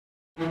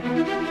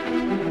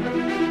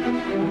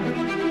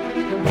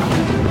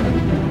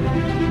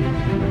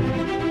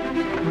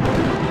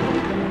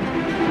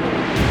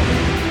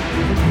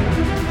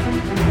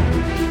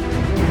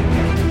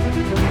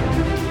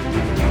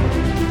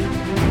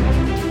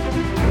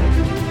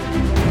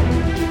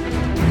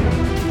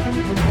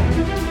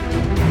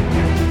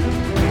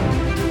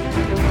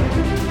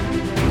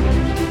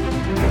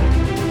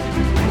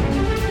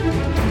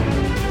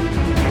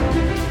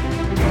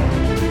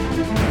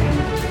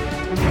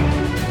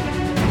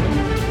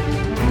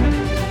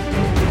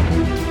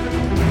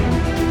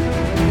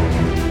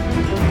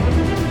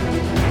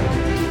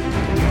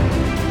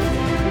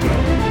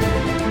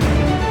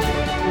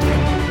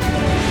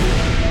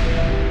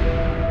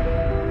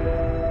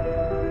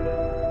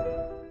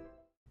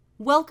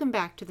Welcome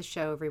back to the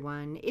show,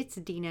 everyone. It's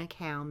Dina,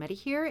 Kalmeta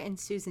here, and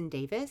Susan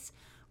Davis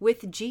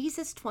with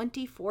Jesus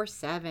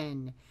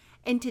 24/7.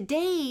 And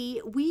today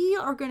we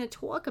are going to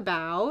talk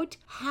about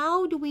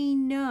how do we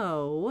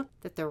know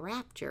that the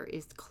rapture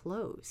is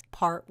close?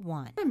 Part 1.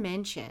 I want to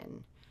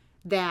mention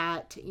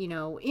that,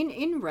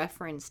 in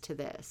reference to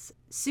this,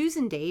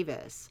 Susan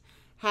Davis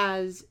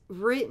has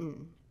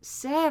written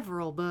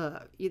several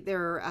books.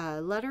 They're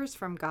letters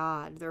from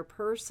God. They're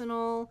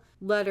personal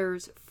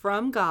letters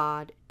from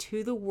God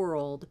to the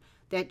world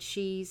that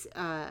she's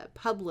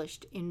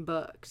published in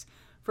books.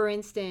 For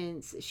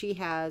instance, she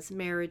has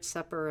Marriage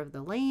Supper of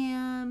the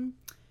Lamb,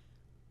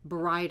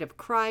 Bride of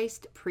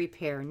Christ,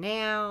 Prepare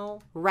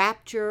Now,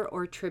 Rapture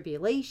or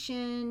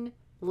Tribulation,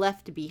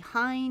 Left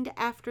Behind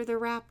After the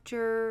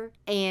Rapture,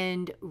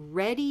 and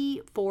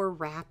Ready for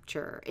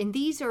Rapture. And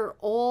these are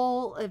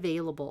all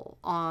available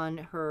on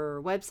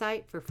her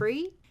website for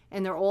free,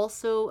 and they're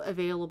also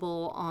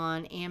available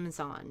on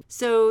Amazon.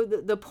 So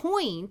the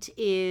point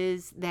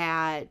is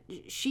that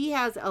she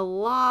has a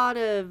lot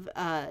of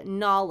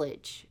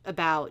knowledge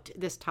about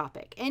this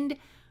topic. And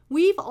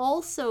we've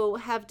also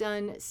have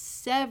done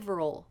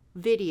several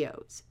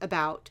videos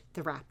about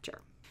the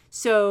rapture.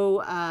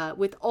 So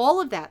with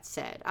all of that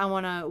said, I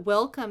want to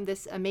welcome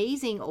this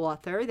amazing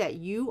author that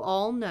you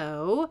all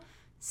know,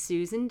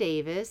 Susan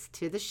Davis,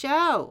 to the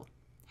show.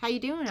 How you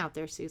doing out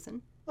there,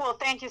 Susan? Well,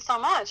 thank you so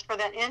much for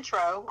that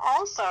intro.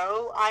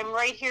 Also, I'm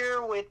right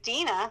here with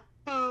Dina,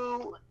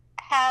 who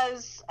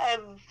has a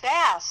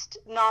vast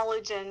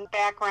knowledge and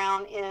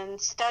background in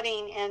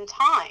studying end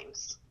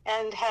times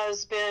and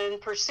has been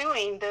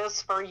pursuing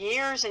this for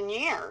years and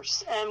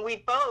years. And we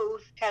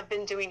both have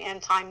been doing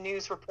end time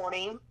news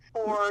reporting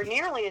for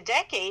nearly a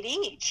decade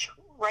each.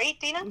 Right,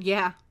 Dina?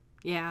 Yeah.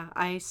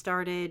 I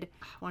started,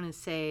 I want to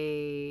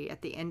say,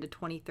 at the end of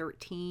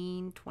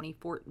 2013,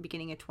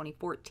 beginning of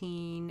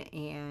 2014.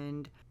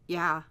 And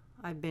yeah,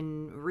 I've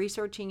been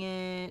researching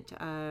it,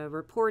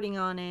 reporting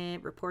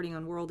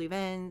on world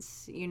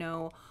events,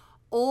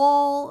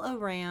 all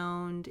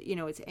around,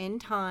 it's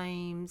end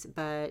times,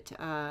 but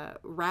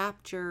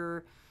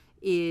rapture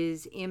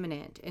is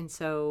imminent. And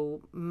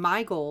so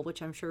my goal,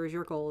 which I'm sure is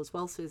your goal as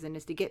well, Susan,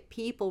 is to get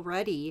people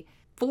ready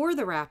for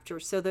the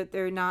rapture so that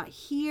they're not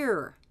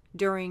here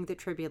during the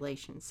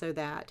tribulation, so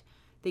that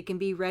they can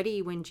be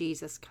ready when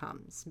Jesus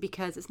comes.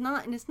 Because it's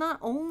not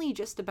only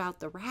just about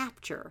the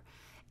rapture.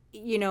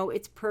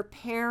 It's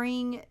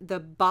preparing the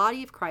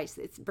body of Christ.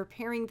 It's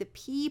preparing the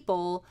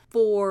people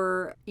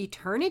for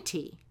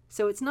eternity.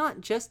 So it's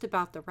not just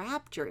about the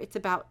rapture. It's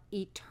about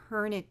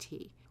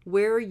eternity,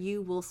 where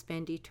you will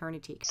spend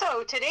eternity.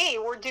 So today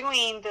we're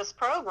doing this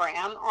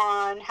program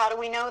on how do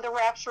we know the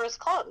rapture is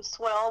close?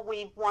 Well,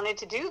 we wanted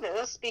to do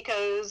this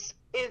because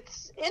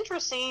it's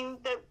interesting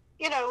that,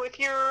 if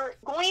you're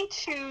going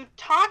to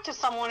talk to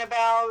someone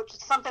about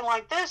something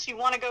like this, you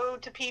want to go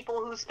to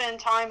people who spend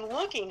time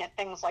looking at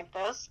things like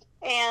this.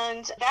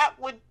 And that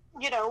would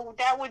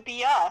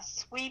be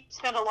us. We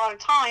spend a lot of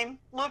time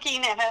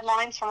looking at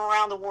headlines from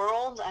around the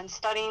world and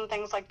studying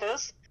things like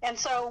this. And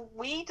so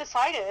we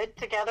decided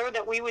together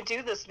that we would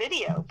do this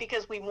video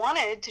because we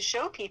wanted to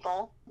show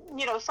people,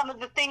 some of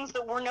the things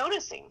that we're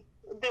noticing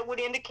that would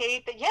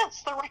indicate that,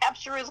 yes, the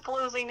rapture is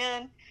closing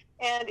in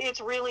and it's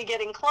really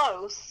getting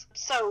close.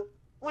 So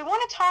we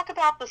want to talk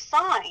about the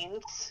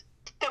signs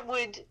that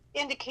would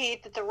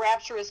indicate that the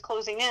rapture is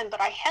closing in,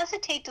 but I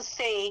hesitate to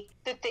say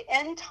that the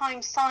end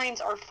time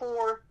signs are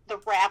for the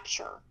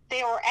rapture.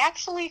 They are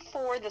actually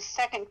for the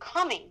second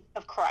coming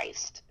of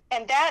Christ,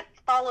 and that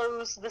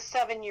follows the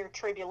 7-year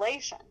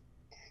tribulation.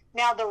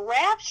 Now, the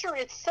rapture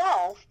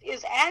itself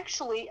is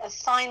actually a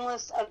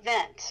signless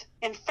event.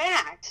 In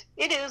fact,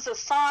 it is a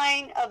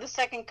sign of the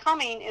second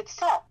coming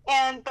itself.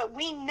 But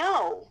we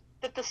know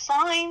that the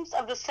signs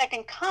of the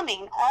second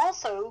coming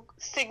also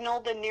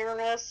signal the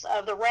nearness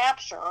of the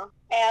rapture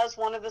as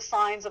one of the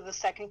signs of the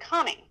second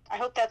coming. I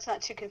hope that's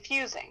not too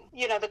confusing.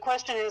 The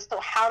question is, so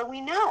how do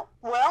we know?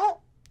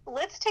 Well,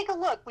 let's take a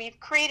look. We've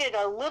created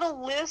a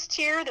little list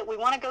here that we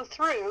want to go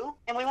through,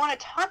 and we want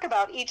to talk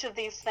about each of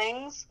these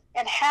things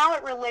and how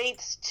it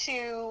relates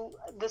to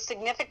the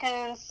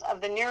significance of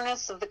the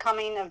nearness of the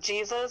coming of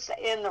Jesus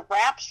in the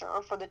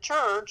rapture for the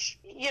church,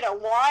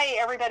 why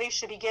everybody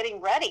should be getting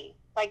ready.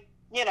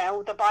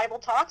 The Bible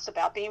talks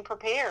about being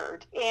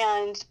prepared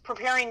and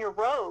preparing your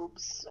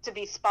robes to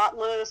be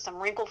spotless and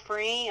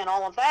wrinkle-free and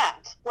all of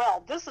that.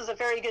 Well, this is a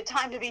very good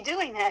time to be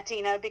doing that,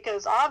 Dina,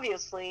 because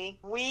obviously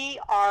we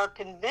are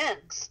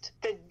convinced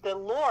that the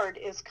Lord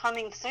is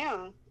coming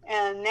soon,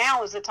 and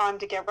now is the time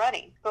to get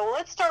ready. But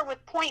let's start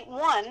with point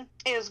 1,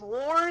 is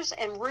wars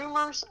and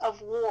rumors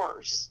of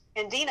wars.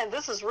 And Dina,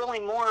 this is really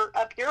more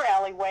up your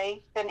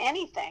alleyway than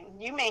anything.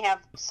 You may have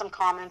some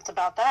comments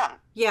about that.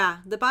 Yeah,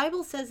 the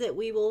Bible says that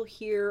we will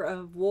hear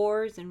of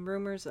wars and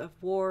rumors of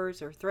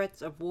wars or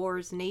threats of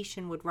wars.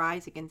 Nation would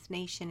rise against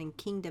nation and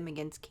kingdom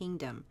against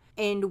kingdom.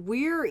 And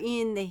we're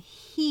in the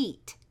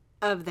heat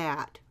of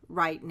that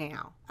right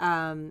now.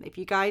 If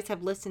you guys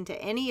have listened to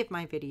any of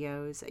my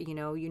videos,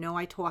 you know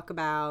I talk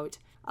about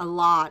a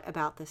lot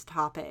about this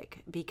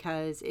topic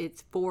because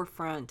it's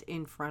forefront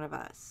in front of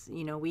us.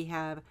 We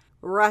have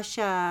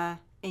Russia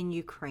and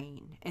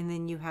Ukraine, and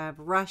then you have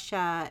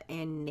Russia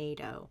and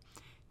NATO.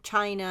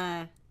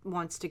 China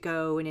wants to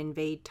go and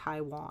invade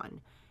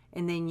Taiwan.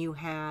 And then you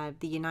have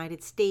the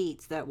United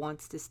States that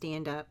wants to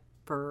stand up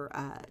for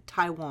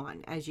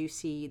Taiwan, as you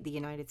see the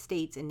United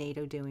States and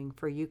NATO doing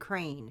for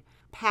Ukraine.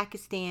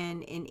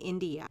 Pakistan and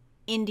India.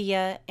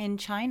 India and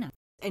China.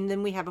 And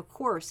then we have, of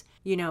course,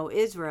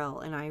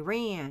 Israel and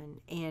Iran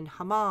and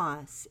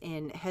Hamas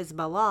and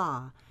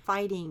Hezbollah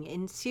fighting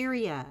in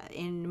Syria.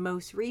 And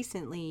most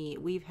recently,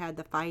 we've had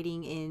the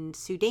fighting in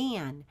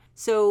Sudan.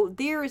 So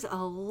there's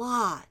a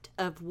lot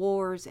of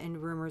wars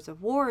and rumors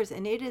of wars.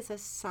 And it is a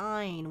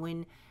sign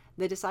when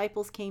the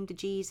disciples came to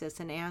Jesus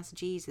and asked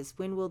Jesus,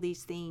 when will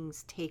these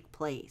things take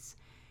place?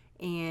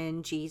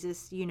 And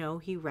Jesus,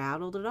 he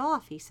rattled it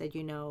off. He said,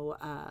 there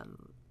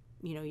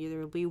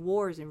will be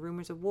wars and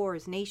rumors of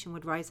wars. Nation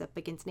would rise up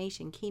against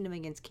nation, kingdom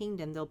against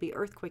kingdom. There'll be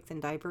earthquakes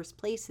in diverse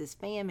places,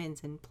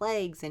 famines and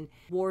plagues, and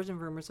wars and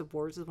rumors of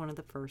wars is one of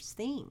the first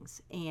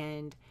things.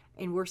 And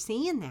we're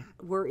seeing that.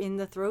 We're in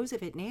the throes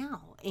of it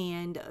now.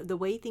 And the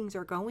way things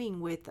are going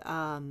with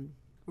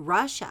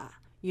Russia,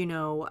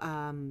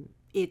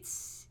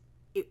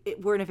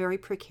 we're in a very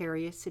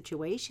precarious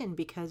situation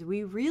because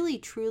we really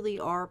truly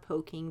are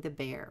poking the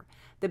bear.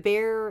 The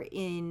bear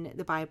in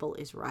the Bible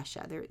is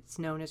Russia. It's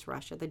known as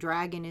Russia. The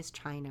dragon is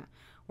China.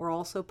 We're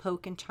also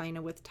poking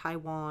China with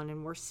Taiwan,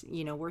 and we're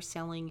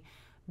selling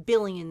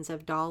billions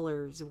of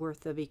dollars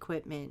worth of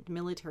equipment,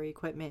 military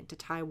equipment, to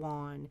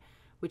Taiwan,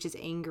 which is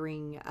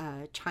angering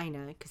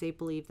China because they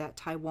believe that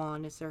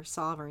Taiwan is their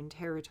sovereign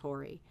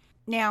territory.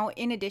 Now,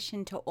 in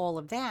addition to all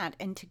of that,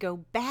 and to go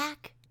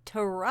back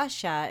to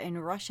Russia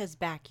and Russia's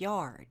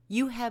backyard,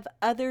 you have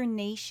other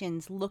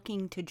nations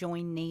looking to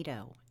join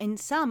NATO, and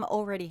some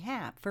already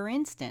have. For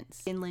instance,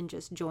 Finland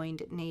just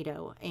joined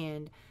NATO,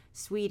 and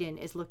Sweden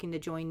is looking to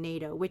join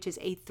NATO, which is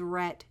a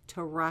threat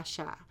to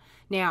Russia.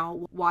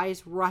 Now, why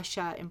is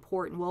Russia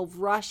important? Well,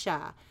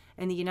 Russia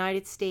and the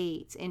United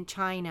States and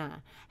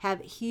China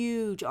have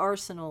huge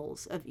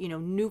arsenals of,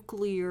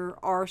 nuclear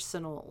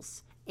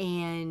arsenals,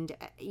 and,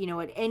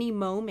 at any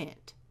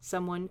moment,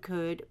 someone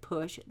could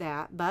push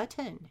that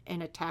button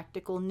and a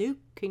tactical nuke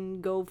can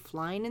go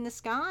flying in the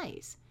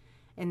skies,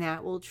 and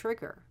that will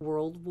trigger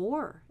world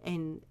war,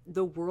 and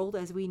the world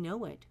as we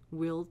know it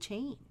will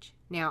change.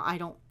 Now, I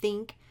don't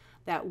think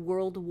that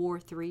World War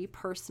III,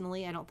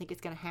 personally, I don't think it's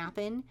going to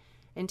happen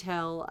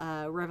until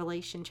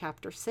Revelation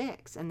chapter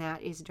 6, and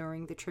that is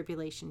during the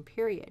tribulation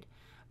period.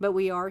 But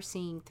we are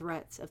seeing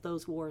threats of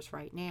those wars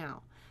right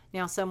now.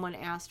 Now, someone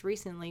asked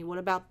recently, what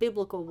about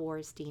biblical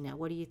wars, Dina?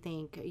 What do you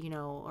think?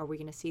 Are we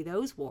going to see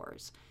those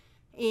wars?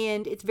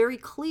 And it's very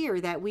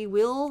clear that we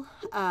will,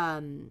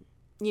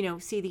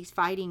 see these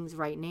fightings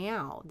right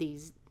now,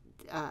 these,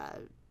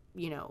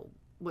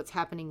 what's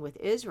happening with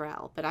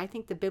Israel. But I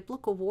think the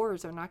biblical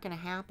wars are not going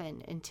to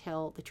happen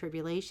until the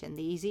tribulation.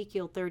 The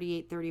Ezekiel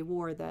 38:30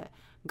 war, the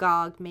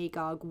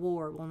Gog-Magog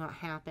war will not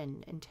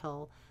happen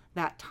until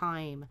that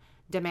time.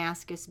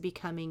 Damascus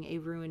becoming a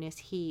ruinous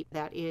heap,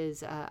 that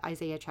is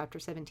Isaiah chapter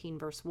 17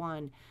 verse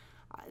 1.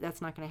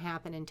 That's not going to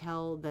happen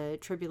until the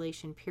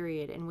tribulation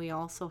period. And we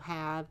also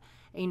have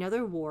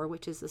another war,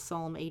 which is the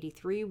Psalm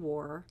 83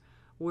 war,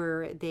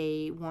 where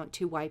they want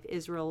to wipe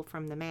Israel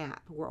from the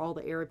map, where all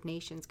the Arab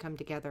nations come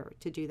together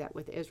to do that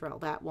with Israel.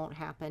 That won't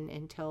happen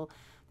until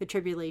the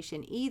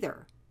tribulation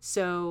either.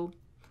 So,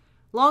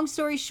 long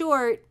story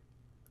short,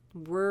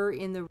 we're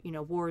in the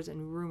wars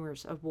and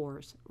rumors of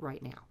wars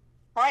right now.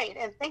 Right,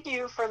 and thank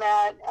you for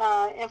that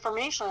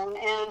information.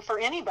 And for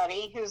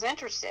anybody who's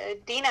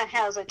interested, Dina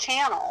has a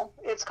channel.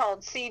 It's called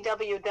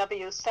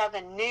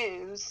CWW7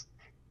 News,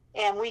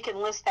 and we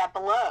can list that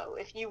below.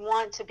 If you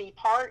want to be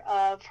part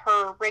of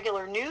her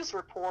regular news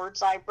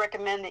reports, I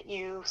recommend that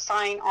you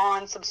sign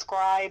on,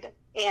 subscribe,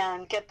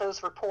 and get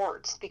those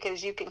reports,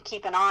 because you can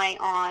keep an eye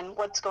on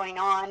what's going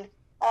on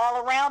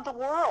all around the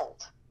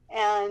world.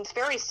 And it's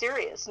very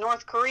serious.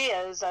 North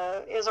Korea is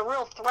a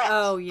real threat.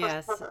 Oh,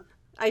 yes.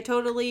 I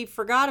totally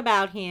forgot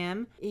about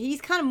him.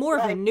 He's kind of more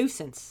of a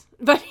nuisance,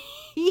 but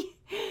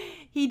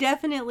he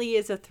definitely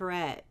is a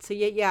threat. So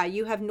yeah,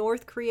 you have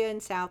North Korea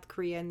and South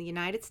Korea and the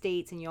United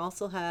States, and you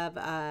also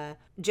have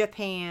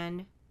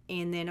Japan,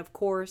 and then of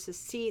course the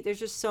sea. There's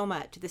just so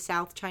much. The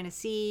South China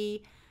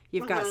Sea.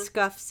 You've got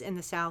scuffs in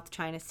the South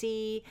China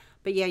Sea,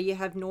 but yeah, you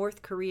have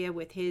North Korea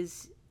with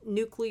his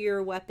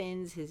nuclear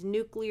weapons, his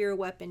nuclear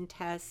weapon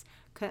tests,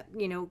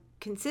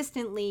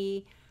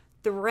 consistently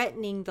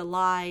threatening the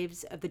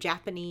lives of the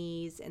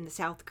Japanese and the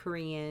South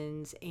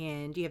Koreans.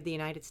 And you have the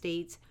United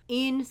States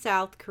in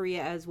South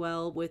Korea as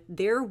well with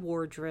their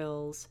war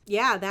drills.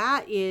 Yeah,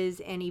 that is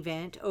an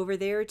event over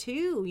there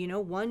too.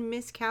 One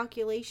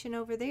miscalculation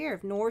over there.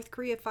 If North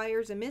Korea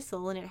fires a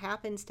missile and it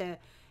happens to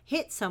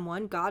hit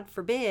someone, God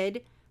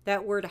forbid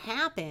that were to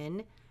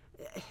happen,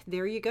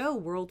 there you go,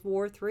 World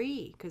War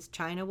III, because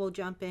China will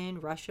jump in,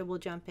 Russia will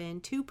jump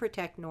in to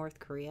protect North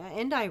Korea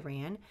and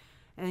Iran.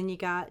 And then you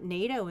got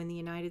NATO in the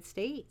United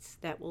States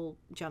that will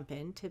jump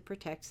in to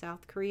protect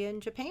South Korea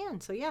and Japan.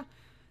 So yeah,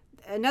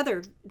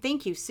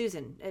 thank you,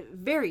 Susan. A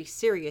very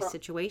serious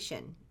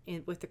situation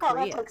with the Oh,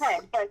 Koreas. that's okay.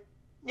 But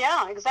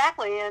yeah,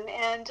 exactly.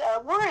 And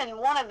we're in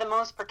one of the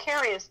most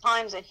precarious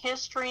times in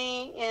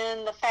history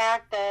in the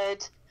fact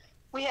that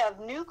we have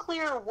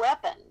nuclear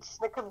weapons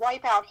that could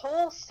wipe out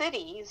whole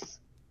cities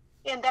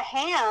in the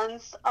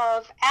hands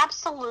of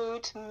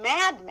absolute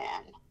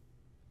madmen,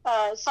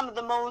 some of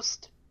the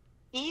most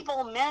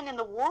evil men in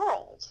the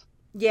world.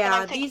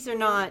 Yeah, these are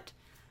not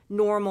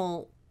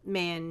normal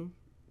men.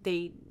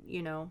 They,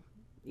 you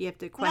have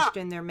to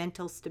question their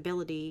mental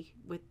stability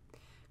with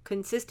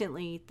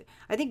consistently.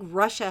 I think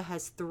Russia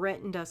has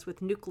threatened us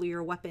with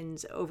nuclear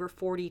weapons over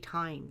 40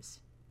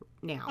 times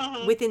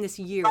now within this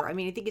year. I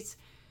mean, I think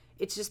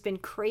it's just been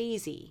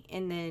crazy.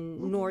 And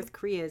then North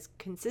Korea is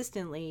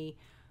consistently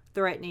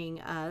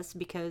threatening us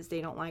because they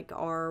don't like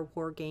our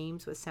war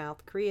games with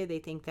South Korea. They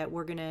think that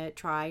we're going to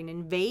try and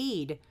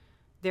invade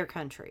their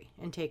country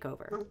and take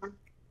over.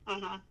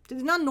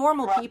 There's not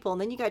normal people. And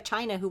then you got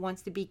China who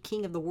wants to be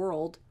king of the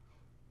world.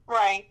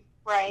 Right.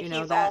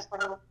 He's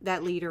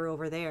that leader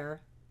over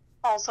there.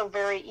 Also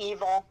very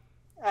evil.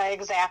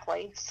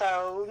 Exactly.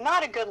 So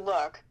not a good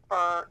look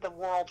for the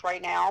world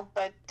right now,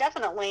 but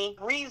definitely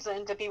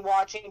reason to be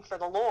watching for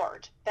the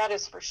Lord. That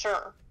is for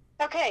sure.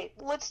 Okay,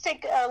 let's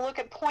take a look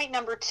at point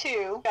number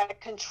 2,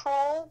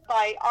 control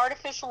by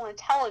artificial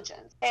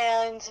intelligence.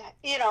 And,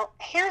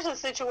 here's a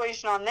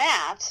situation on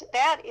that.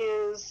 That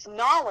is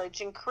knowledge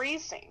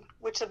increasing,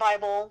 which the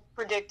Bible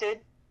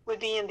predicted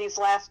would be in these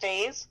last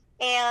days.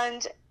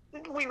 And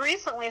we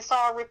recently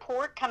saw a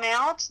report come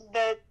out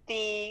that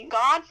the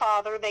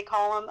godfather, they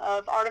call him,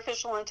 of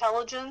artificial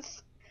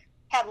intelligence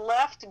had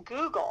left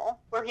Google,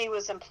 where he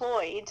was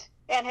employed,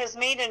 and has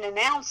made an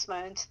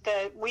announcement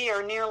that we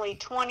are nearly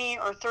 20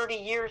 or 30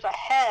 years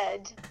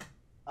ahead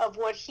of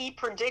what he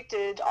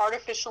predicted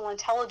artificial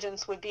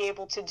intelligence would be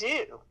able to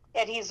do.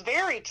 And he's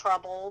very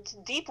troubled,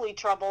 deeply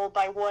troubled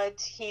by what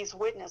he's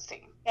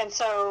witnessing. And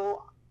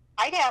so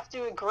I'd have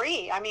to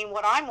agree. I mean,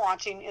 what I'm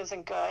watching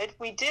isn't good.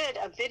 We did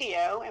a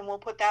video, and we'll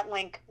put that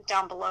link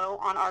down below,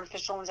 on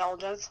artificial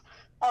intelligence.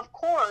 Of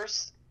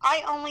course,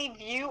 I only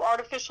view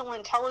artificial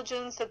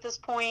intelligence at this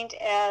point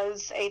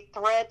as a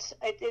threat.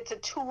 It's a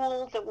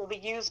tool that will be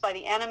used by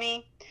the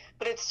enemy,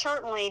 but it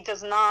certainly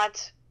does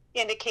not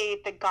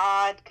indicate that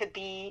God could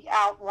be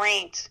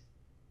outranked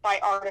by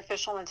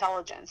artificial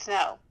intelligence.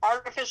 No,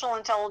 artificial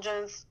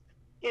intelligence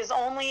is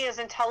only as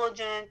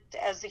intelligent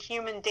as the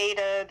human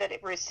data that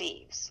it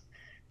receives.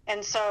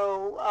 And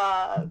so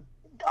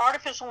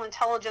artificial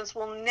intelligence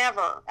will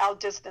never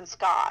outdistance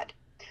God.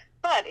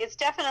 But it's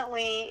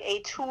definitely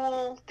a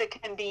tool that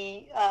can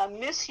be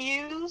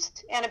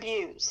misused and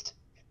abused.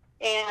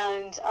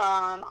 And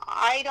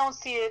I don't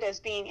see it as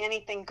being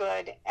anything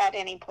good at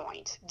any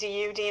point. Do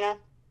you, Dina?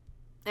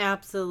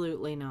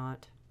 Absolutely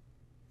not.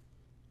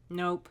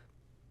 Nope.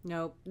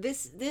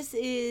 This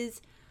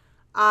is,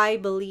 I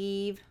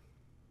believe,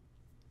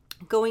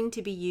 going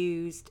to be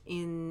used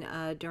in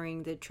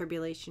during the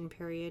tribulation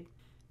period.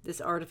 This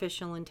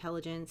artificial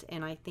intelligence,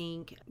 and I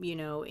think,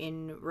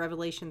 in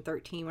Revelation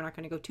 13, we're not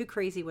going to go too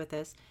crazy with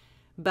this,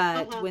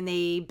 but when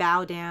they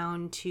bow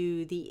down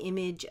to the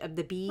image of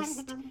the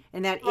beast,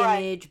 and that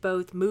image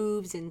both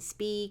moves and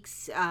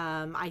speaks,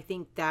 I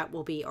think that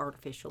will be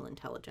artificial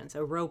intelligence.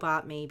 A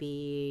robot,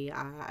 maybe,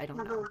 I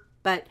don't know.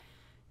 But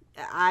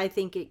I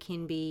think it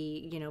can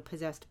be,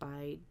 possessed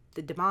by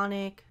the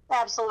demonic.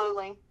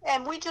 Absolutely.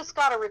 And we just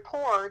got a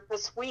report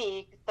this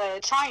week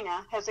that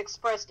China has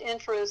expressed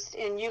interest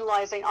in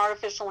utilizing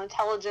artificial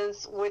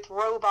intelligence with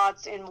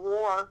robots in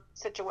war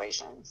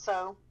situations.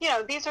 So,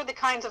 these are the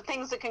kinds of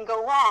things that can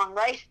go wrong,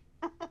 right?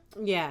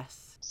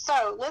 Yes.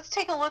 So let's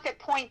take a look at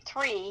point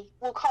 3.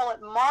 We'll call it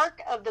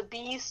Mark of the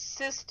Beast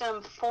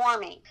system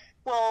forming.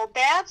 Well,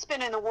 that's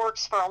been in the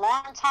works for a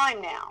long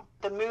time now,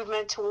 the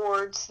movement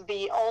towards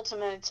the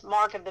ultimate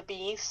Mark of the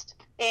Beast.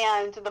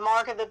 And the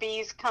Mark of the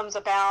Beast comes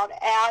about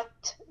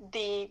at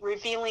the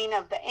revealing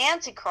of the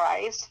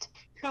Antichrist,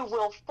 who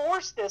will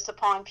force this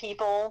upon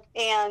people,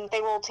 and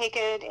they will take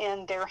it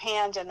in their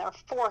hand and their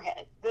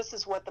forehead. This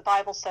is what the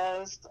Bible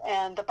says.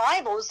 And the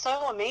Bible is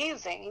so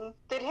amazing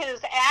that it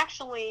has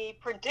actually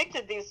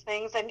predicted these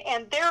things, and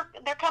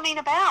they're coming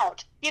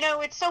about.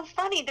 It's so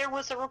funny. There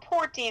was a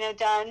report, Dina,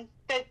 done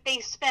that they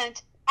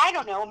spent, I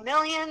don't know,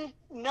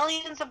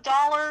 millions of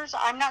dollars,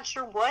 I'm not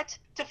sure what,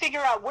 to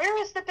figure out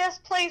where is the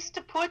best place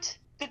to put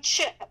the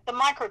chip, the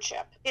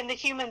microchip in the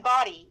human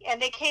body.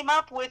 And they came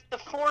up with the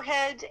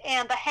forehead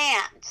and the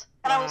hand.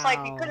 And I was like,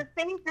 you could have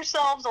saved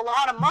yourselves a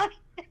lot of money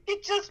if you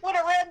just would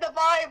have read the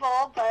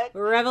Bible. But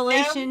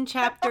Revelation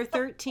chapter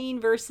 13,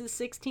 verses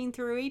 16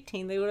 through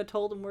 18, they would have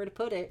told them where to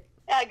put it.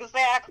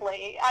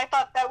 Exactly. I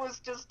thought that was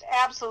just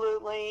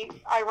absolutely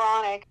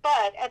ironic.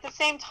 But at the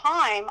same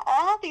time,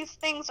 all these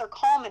things are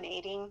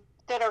culminating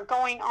that are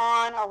going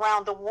on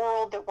around the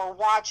world that we're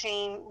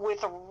watching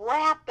with a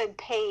rapid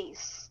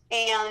pace.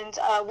 And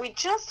we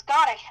just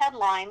got a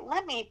headline.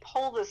 Let me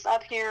pull this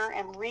up here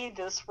and read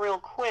this real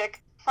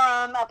quick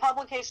from a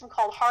publication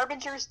called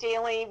Harbinger's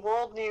Daily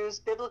World News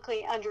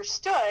Biblically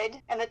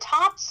Understood, and the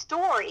top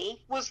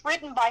story was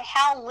written by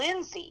Hal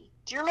Lindsey.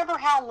 Do you remember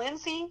Hal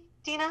Lindsey,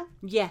 Dina?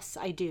 Yes,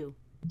 I do.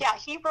 Yeah,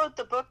 he wrote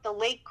the book The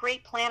Late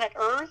Great Planet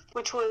Earth,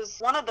 which was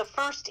one of the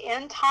first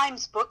end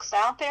times books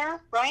out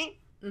there, right?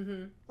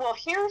 Mm-hmm. Well,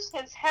 here's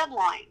his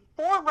headline.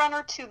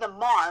 Forerunner to the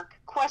mark,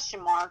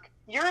 question mark,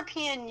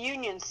 European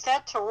Union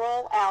set to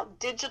roll out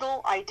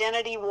digital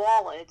identity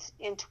wallets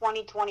in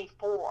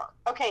 2024.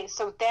 Okay,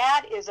 so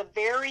that is a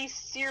very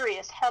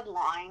serious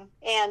headline.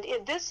 And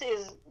this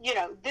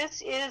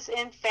is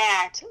in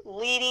fact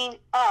leading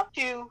up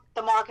to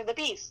the mark of the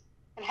beast.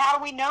 And how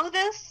do we know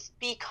this?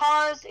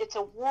 Because it's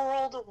a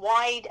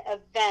worldwide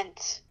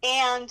event,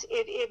 and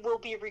it will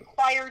be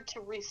required to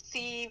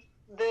receive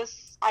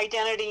this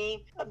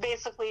identity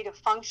basically to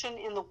function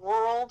in the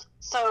world.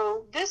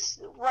 So this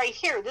right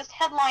here, this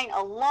headline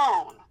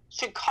alone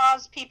should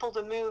cause people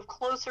to move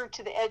closer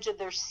to the edge of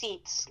their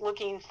seats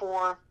looking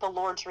for the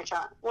Lord's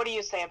return. What do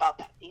you say about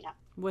that, Dina?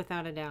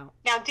 Without a doubt.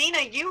 Now,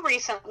 Dina, you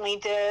recently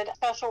did a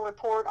special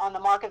report on the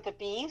Mark of the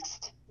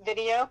Beast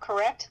video,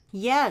 correct?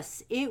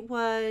 Yes, it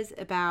was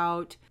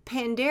about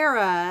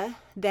Pandora,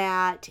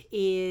 that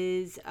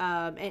is,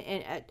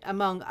 and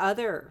among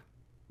other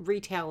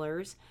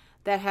retailers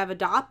that have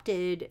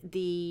adopted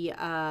the,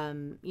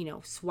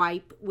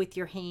 swipe with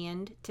your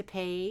hand to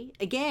pay.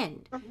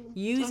 Again,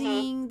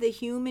 using the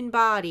human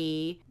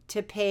body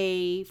to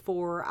pay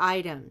for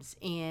items.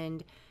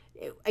 And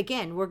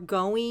again, we're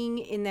going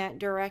in that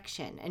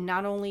direction. And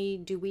not only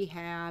do we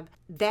have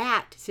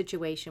that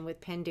situation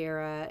with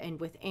Pandora and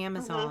with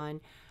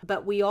Amazon,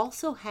 but we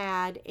also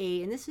had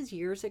and this was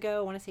years ago,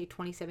 I want to say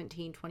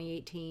 2017,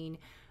 2018,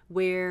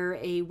 where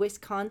a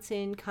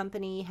Wisconsin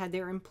company had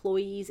their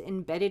employees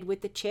embedded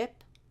with the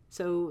chip.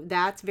 So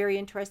that's very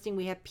interesting.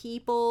 We have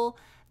people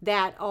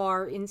that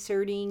are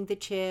inserting the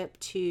chip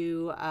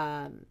to,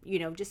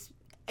 just,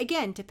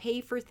 again, to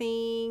pay for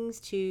things,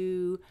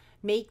 to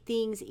make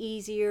things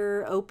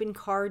easier, open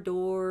car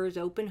doors,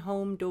 open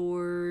home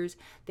doors.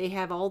 They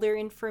have all their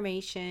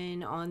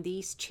information on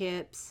these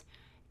chips.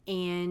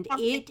 And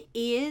it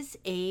is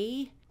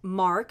a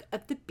mark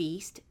of the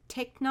beast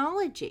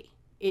technology.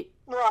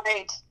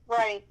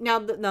 Right. Now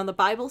the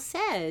Bible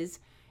says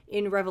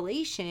in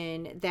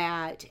Revelation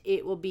that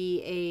it will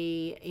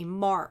be a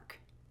mark.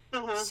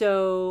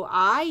 So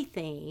I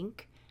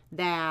think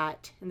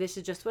that, and this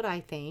is just what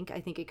I think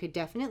it could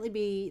definitely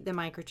be the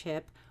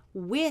microchip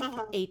with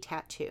a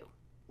tattoo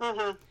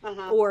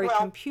or a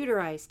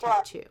computerized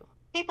tattoo.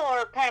 People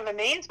are kind of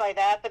amazed by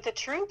that, but the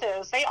truth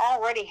is they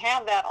already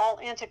have that all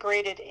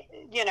integrated.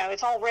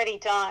 It's already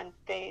done.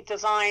 They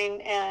design,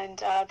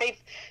 and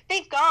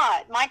they've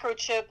got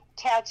microchip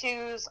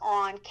tattoos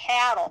on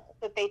cattle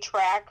that they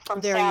track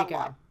from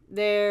satellite.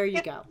 There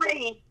you go.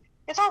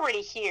 It's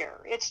already here.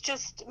 It's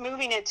just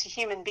moving it to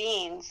human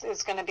beings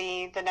is going to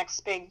be the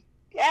next big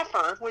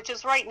effort, which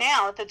is right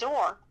now at the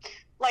door.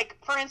 Like,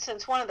 for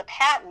instance, one of the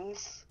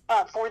patents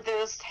for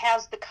this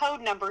has the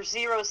code number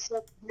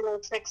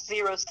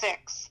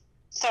 060606.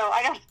 So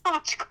I don't know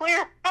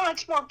how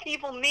much more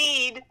people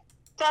need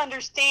to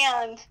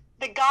understand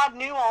that God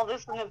knew all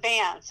this in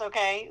advance,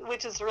 okay,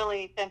 which is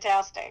really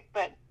fantastic.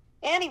 But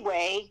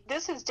anyway,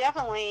 this is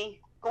definitely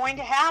going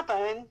to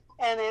happen,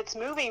 and it's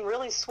moving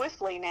really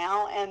swiftly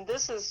now, and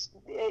this is,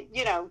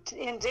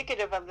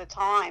 indicative of the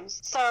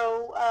times.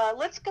 So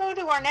let's go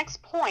to our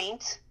next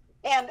point.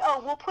 And,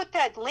 we'll put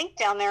that link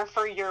down there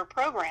for your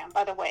program,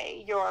 by the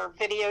way, your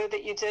video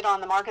that you did on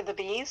the Mark of the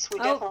Beast. We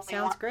definitely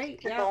sounds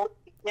great.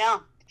 Yeah.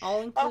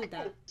 I'll include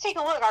that. Let's take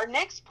a look. Our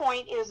next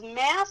point is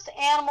mass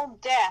animal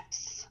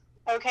deaths.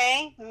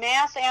 Okay?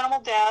 Mass animal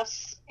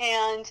deaths.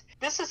 And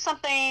this is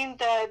something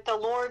that the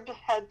Lord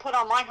had put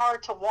on my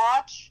heart to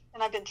watch,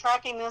 and I've been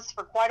tracking this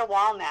for quite a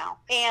while now.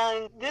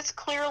 And this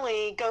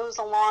clearly goes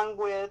along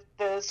with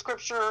the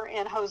scripture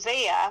in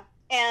Hosea.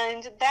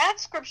 And that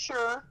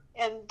scripture,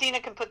 and Dina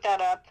can put that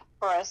up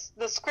for us,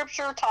 the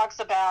scripture talks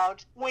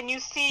about when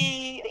you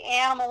see the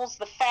animals,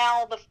 the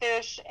fowl, the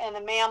fish, and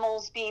the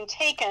mammals being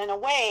taken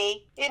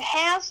away, it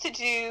has to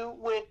do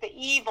with the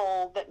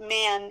evil that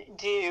men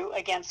do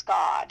against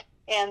God.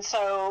 And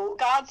so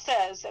God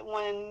says that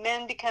when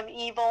men become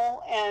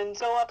evil and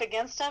go up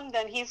against him,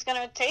 then he's going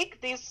to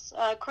take these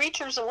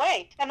creatures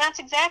away. And that's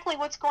exactly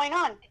what's going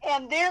on.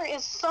 And there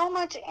is so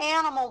much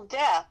animal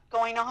death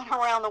going on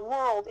around the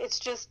world. It's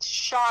just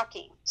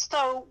shocking.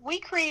 So we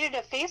created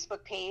a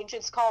Facebook page.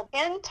 It's called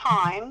End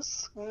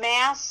Times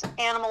Mass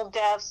Animal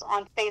Deaths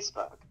on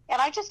Facebook.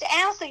 And I just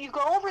ask that you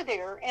go over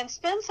there and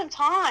spend some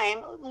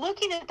time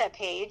looking at that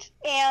page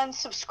and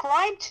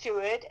subscribe to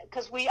it,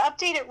 because we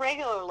update it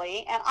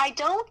regularly. And I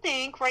don't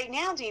think right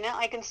now, Dina,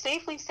 I can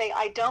safely say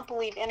I don't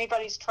believe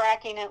anybody's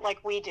tracking it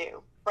like we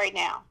do right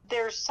now.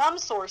 There's some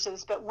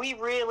sources, but we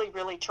really,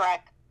 really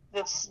track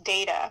this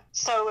data.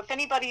 So if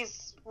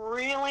anybody's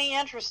really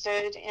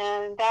interested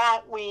in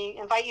that, we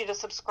invite you to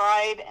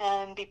subscribe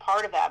and be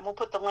part of that. And we'll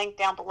put the link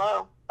down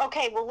below.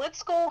 Okay, well,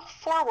 let's go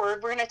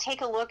forward. We're going to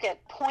take a look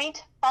at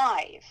point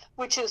 5,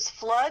 which is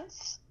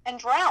floods and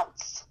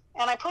droughts.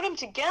 And I put them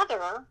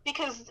together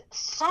because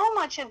so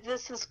much of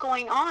this is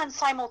going on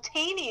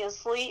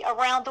simultaneously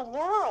around the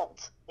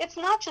world. It's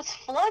not just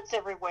floods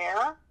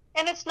everywhere,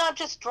 and it's not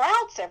just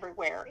droughts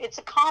everywhere. It's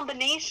a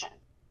combination.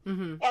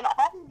 Mm-hmm. And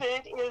all of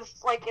it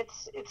is like,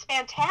 it's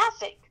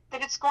fantastic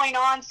that it's going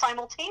on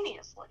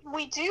simultaneously.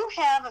 We do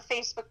have a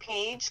Facebook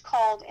page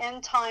called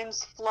End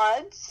Times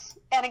Floods.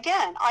 And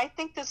again, I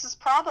think this is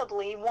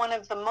probably one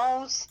of the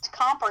most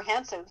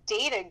comprehensive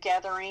data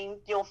gathering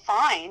you'll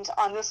find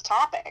on this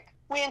topic.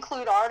 We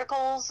include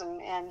articles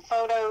and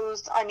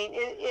photos. I mean,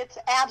 it's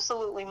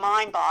absolutely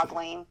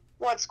mind-boggling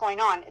what's going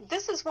on.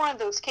 This is one of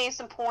those case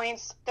in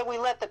points that we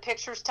let the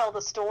pictures tell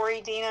the story,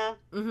 Dina.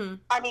 Mm-hmm.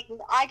 I mean,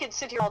 I could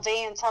sit here all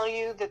day and tell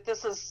you that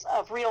this is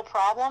a real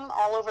problem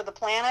all over the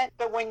planet,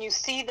 but when you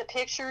see the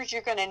pictures,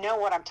 you're going to know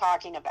what I'm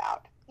talking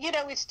about. You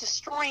know, it's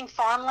destroying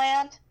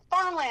farmland.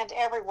 Farmland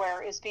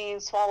everywhere is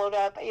being swallowed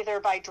up either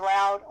by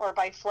drought or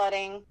by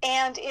flooding,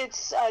 and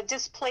it's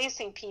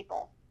displacing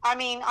people. I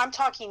mean, I'm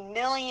talking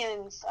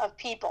millions of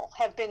people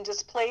have been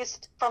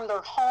displaced from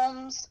their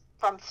homes,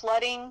 from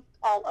flooding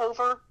all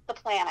over the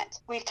planet.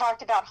 We've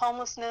talked about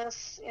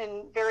homelessness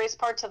in various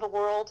parts of the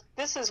world.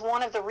 This is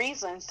one of the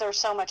reasons there's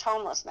so much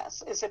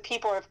homelessness, is that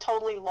people have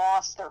totally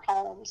lost their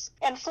homes.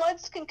 And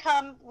floods can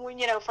come,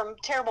 you know, from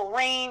terrible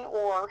rain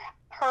or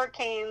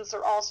hurricanes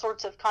or all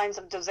sorts of kinds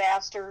of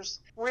disasters,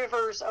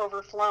 rivers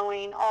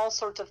overflowing, all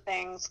sorts of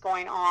things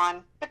going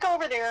on. But go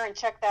over there and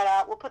check that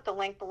out. We'll put the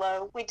link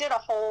below. We did a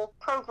whole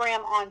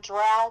program on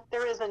drought.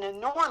 There is an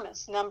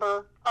enormous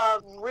number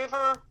of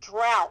river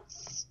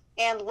droughts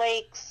and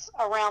lakes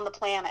around the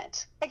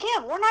planet.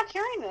 Again, we're not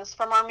hearing this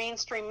from our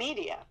mainstream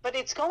media, but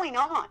it's going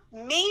on.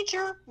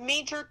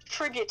 Major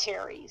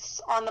tributaries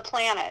on the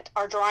planet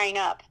are drying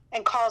up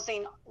and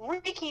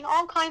wreaking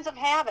all kinds of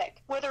havoc,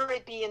 whether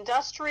it be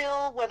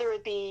industrial, whether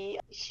it be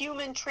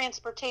human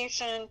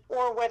transportation,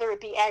 or whether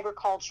it be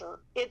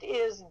agriculture. It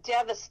is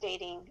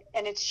devastating,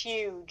 and it's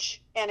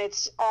huge, and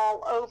it's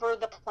all over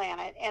the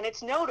planet, and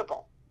it's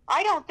notable.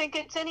 I don't think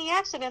it's any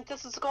accident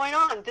this is going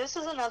on. This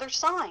is another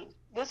sign.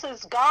 This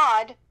is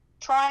God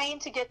trying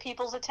to get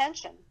people's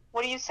attention.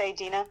 What do you say,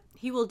 Dina?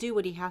 He will do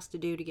what he has to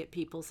do to get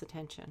people's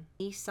attention.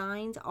 These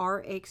signs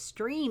are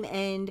extreme,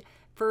 and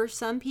for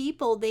some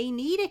people, they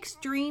need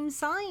extreme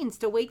signs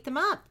to wake them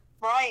up.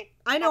 Right.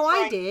 I know That's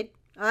I right. did.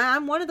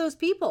 I'm one of those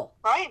people.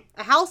 Right.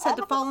 A house had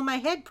to fall on my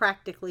head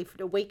practically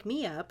to wake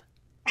me up.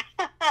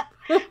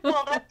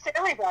 Well, that's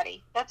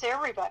everybody. That's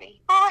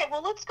everybody. All right,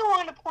 well, let's go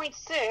on to point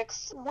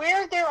 6.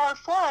 Where there are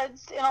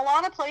floods, in a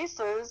lot of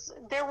places,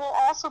 there will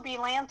also be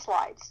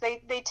landslides.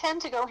 They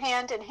tend to go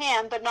hand in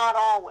hand, but not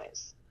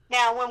always.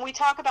 Now, when we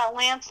talk about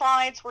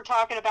landslides, we're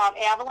talking about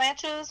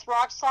avalanches,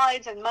 rock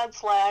slides, and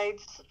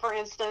mudslides, for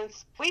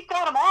instance. We've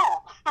got them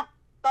all.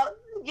 But,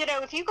 you know,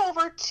 if you go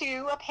over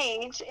to a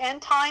page,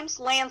 End Times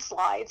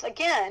Landslides,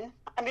 again,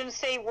 I'm going to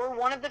say we're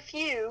one of the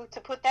few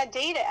to put that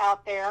data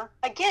out there.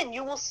 Again,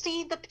 you will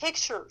see the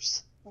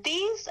pictures.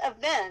 These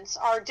events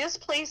are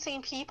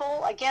displacing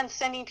people, again,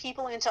 sending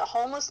people into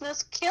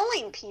homelessness,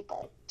 killing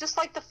people. Just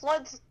like the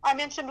floods I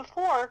mentioned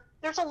before,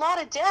 there's a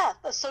lot of death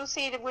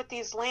associated with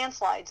these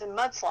landslides and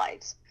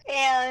mudslides.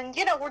 And,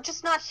 you know, we're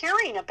just not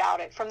hearing about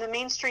it from the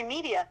mainstream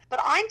media.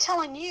 But I'm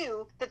telling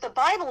you that the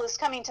Bible is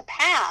coming to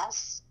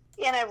pass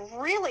in a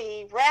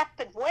really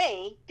rapid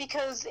way,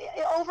 because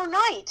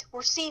overnight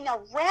we're seeing a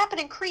rapid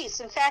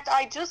increase. In fact,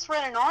 I just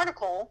read an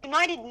article.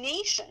 United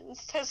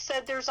Nations has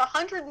said there's a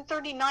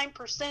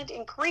 139%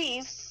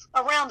 increase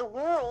around the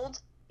world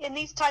in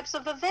these types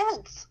of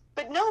events.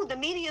 But no, the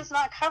media is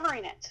not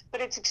covering it. But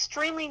it's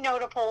extremely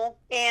notable,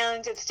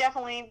 and it's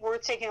definitely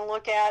worth taking a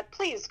look at.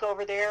 Please go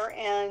over there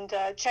and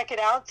check it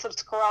out,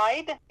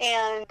 subscribe,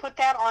 and put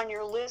that on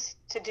your list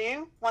to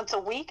do once a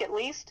week at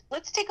least.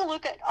 Let's take a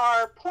look at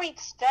our point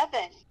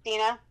 7,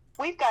 Dina.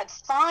 We've got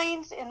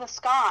signs in the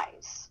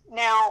skies.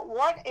 Now,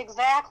 what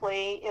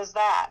exactly is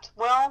that?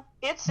 Well,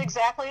 it's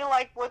exactly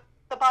like what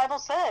the Bible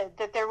said,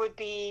 that there would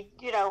be,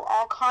 you know,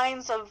 all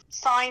kinds of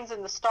signs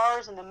in the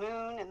stars and the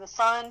moon and the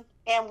sun.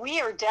 And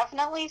we are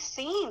definitely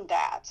seeing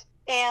that.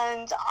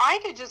 And I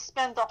could just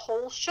spend the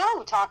whole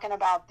show talking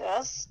about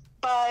this,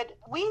 but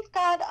we've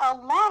got a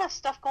lot of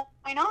stuff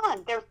going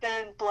on. There have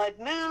been blood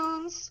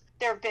moons.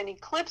 There have been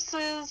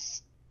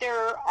eclipses.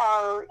 There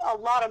are a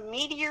lot of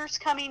meteors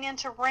coming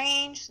into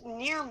range,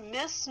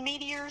 near-miss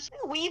meteors.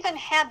 We even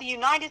had the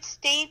United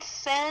States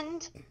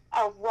send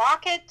a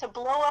rocket to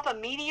blow up a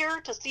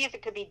meteor to see if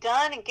it could be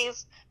done in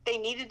case they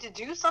needed to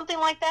do something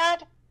like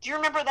that. Do you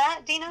remember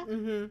that, Dina?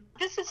 Mm-hmm.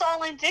 This is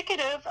all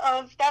indicative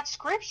of that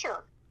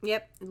scripture.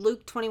 Yep.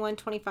 Luke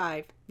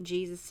 21:25.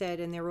 Jesus said,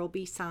 "And there will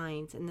be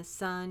signs in the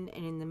sun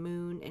and in the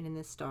moon and in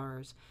the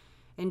stars."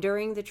 And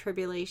during the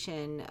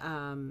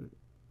tribulation,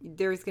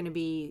 there's going to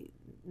be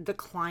the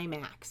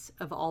climax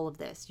of all of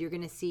this. You're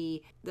going to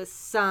see the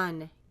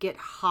sun get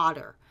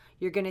hotter.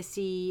 You're going to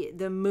see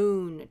the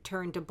moon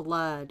turn to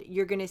blood.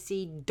 You're going to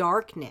see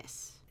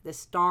darkness. The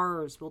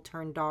stars will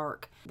turn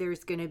dark.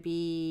 There's going to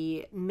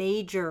be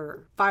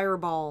major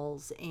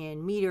fireballs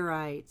and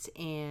meteorites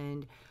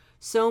and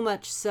So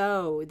much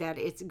so that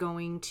it's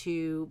going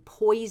to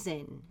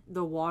poison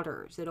the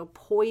waters. It'll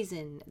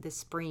poison the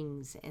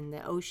springs and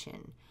the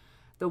ocean.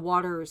 The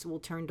waters will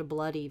turn to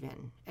blood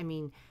even. I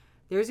mean,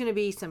 there's going to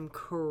be some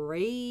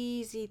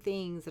crazy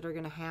things that are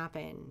going to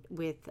happen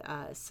with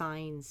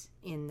signs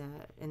in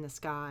the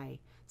sky,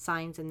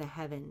 signs in the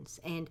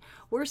heavens. And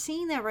we're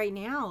seeing that right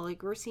now.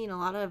 Like, we're seeing a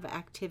lot of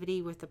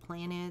activity with the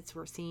planets.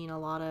 We're seeing a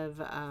lot of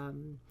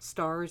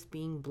stars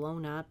being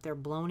blown up. They're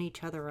blowing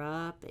each other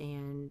up,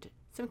 and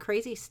some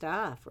crazy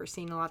stuff. We're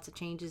seeing lots of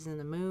changes in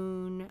the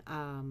moon.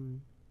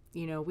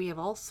 We have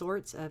all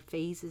sorts of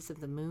phases of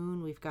the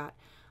moon. We've got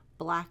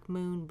black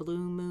moon, blue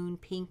moon,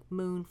 pink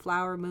moon,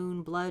 flower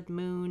moon, blood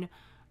moon,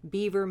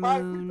 beaver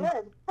moon,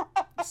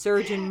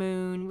 surgeon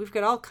moon. We've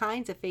got all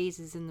kinds of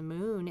phases in the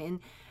moon, and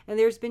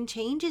there's been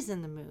changes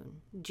in the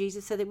moon.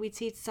 Jesus said that we'd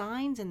see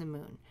signs in the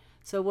moon.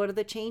 So what are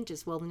the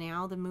changes? Well,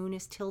 now the moon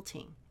is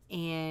tilting,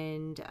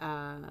 and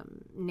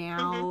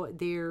now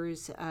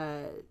there's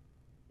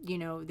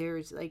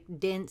there's like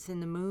dents in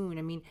the moon.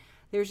 I mean,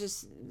 there's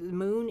just the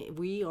moon.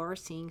 We are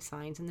seeing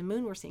signs in the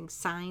moon. We're seeing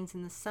signs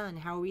in the sun.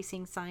 How are we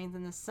seeing signs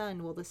in the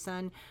sun? Well, the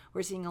sun,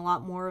 we're seeing a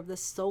lot more of the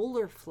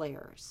solar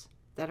flares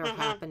that are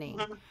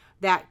happening.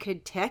 That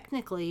could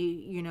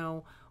technically,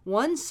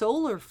 one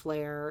solar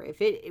flare,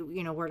 if it,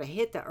 were to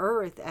hit the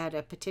earth at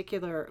a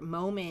particular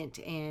moment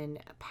and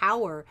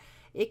power,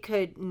 it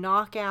could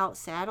knock out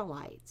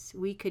satellites.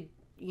 We could,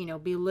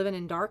 be living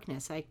in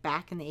darkness like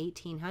back in the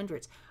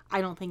 1800s. I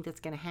don't think that's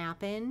going to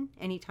happen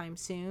anytime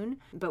soon,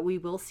 but we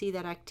will see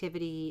that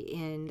activity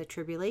in the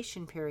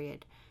tribulation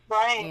period.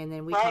 Right. And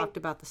then we talked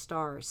about the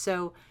stars.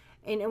 So,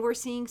 and we're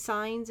seeing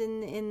signs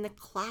in the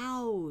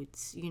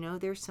clouds.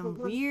 There's some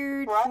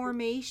weird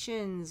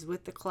formations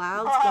with the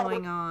clouds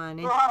going on.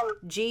 And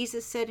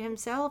Jesus said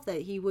himself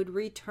that he would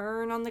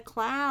return on the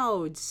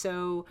clouds.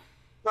 So,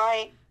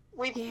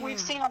 we've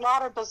seen a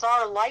lot of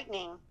bizarre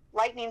lightning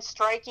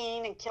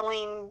striking and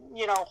killing,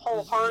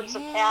 whole herds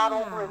of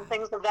cattle and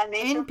things of that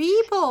nature. And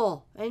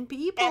people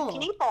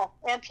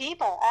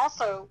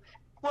also.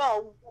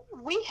 Well,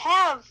 we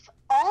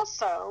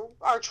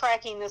are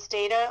tracking this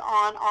data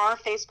on our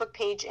Facebook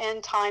page,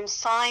 End Times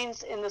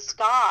Signs in the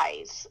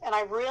Skies. And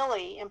I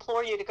really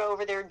implore you to go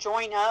over there,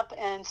 join up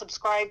and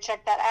subscribe,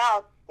 check that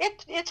out.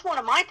 It's one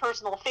of my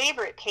personal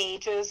favorite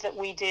pages that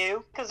we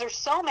do, because there's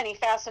so many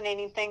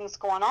fascinating things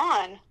going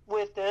on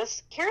with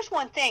this. Here's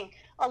one thing.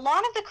 A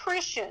lot of the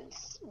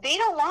Christians, they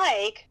don't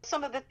like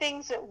some of the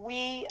things that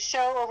we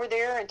show over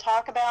there and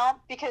talk about,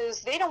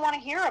 because they don't want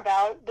to hear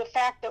about the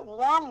fact that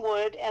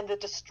Wormwood and the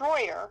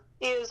Destroyer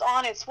is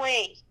on its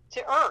way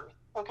to Earth.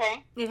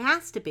 Okay? It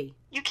has to be.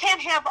 You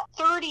can't have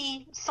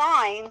 30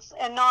 signs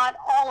and not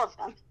all of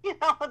them.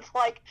 It's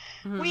like,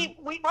 we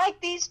like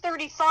these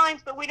 30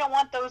 signs, but we don't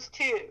want those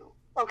too.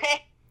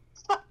 Okay?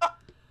 But,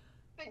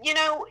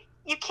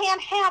 you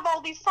can't have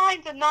all these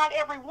signs and not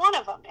every one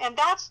of them. And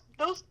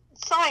those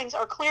signs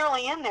are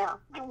clearly in there.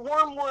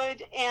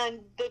 Wormwood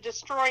and the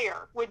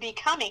Destroyer would be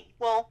coming.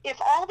 Well,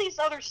 if all these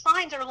other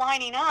signs are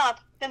lining up,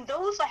 then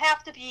those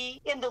have to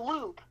be in the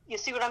loop. You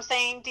see what I'm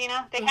saying,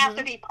 Dina? They have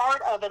to be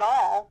part of it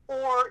all,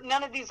 or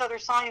none of these other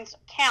signs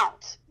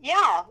count.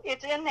 Yeah,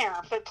 it's in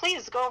there, but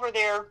please go over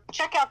there,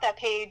 check out that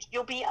page.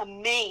 You'll be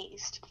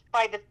amazed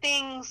by the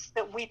things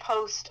that we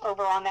post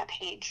over on that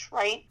page,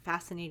 right?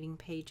 Fascinating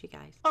page, you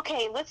guys.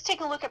 Okay, let's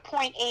take a look at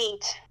point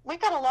 8. We've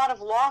got a lot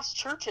of lost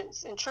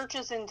churches and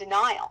churches in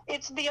denial.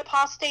 It's the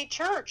apostate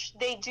church.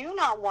 They do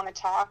not want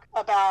to talk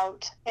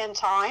about end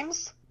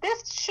times.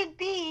 This should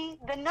be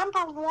the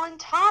number one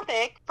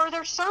topic for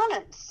their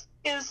sermons.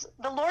 Is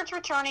the Lord's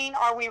returning?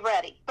 Are we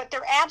ready? But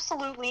they're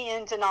absolutely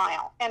in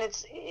denial, and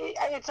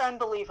it's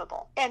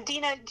unbelievable. And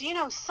Dina, do you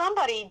know,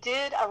 somebody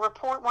did a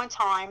report one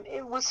time?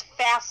 It was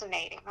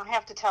fascinating, I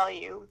have to tell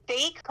you.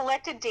 They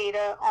collected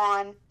data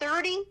on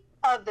 30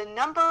 of the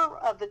number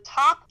of the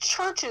top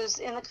churches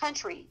in the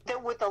country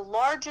that with the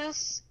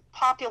largest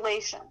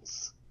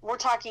populations. We're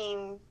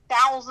talking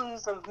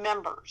thousands of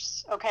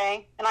members,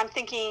 okay? And I'm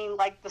thinking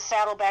like the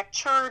Saddleback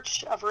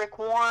Church of Rick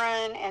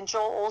Warren and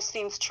Joel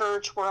Osteen's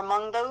church were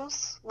among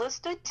those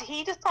listed.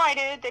 He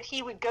decided that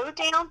he would go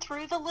down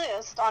through the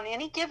list on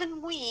any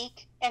given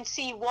week and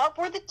see what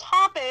were the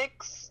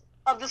topics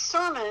of the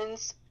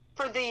sermons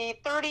for the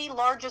 30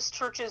 largest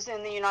churches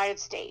in the United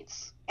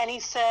States. And he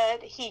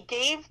said he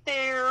gave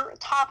their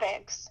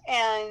topics,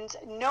 and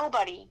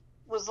nobody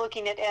was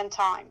looking at end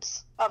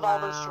times of all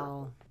those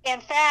churches. In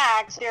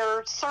fact,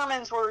 their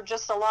sermons were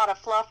just a lot of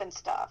fluff and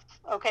stuff.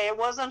 Okay, it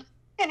wasn't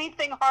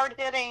anything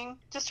hard-hitting,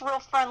 just real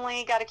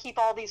friendly, got to keep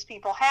all these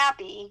people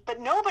happy.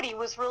 But nobody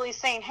was really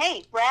saying,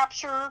 hey,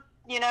 rapture,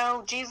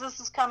 Jesus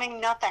is coming,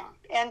 nothing.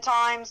 End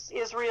times,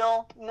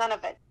 Israel, none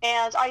of it.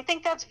 And I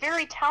think that's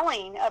very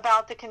telling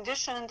about the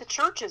condition the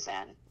church is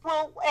in.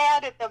 We'll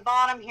add at the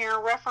bottom here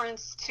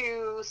reference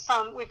to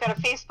we've got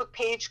a Facebook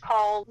page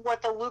called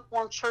What the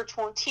Lukewarm Church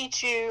Won't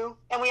Teach You.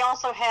 And we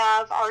also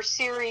have our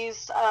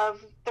series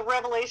of the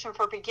Revelation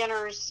for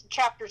Beginners,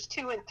 chapters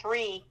 2 and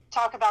 3,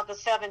 talk about the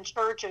 7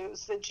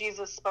 churches that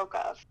Jesus spoke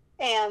of.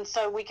 And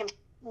so we can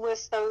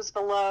list those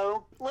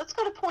below. Let's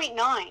go to point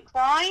 9.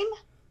 Crime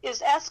is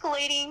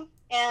escalating,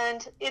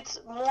 and it's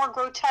more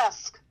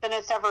grotesque than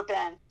it's ever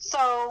been.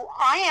 So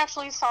I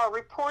actually saw a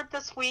report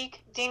this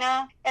week,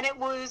 Dina, and it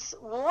was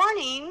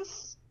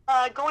warnings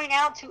going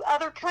out to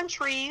other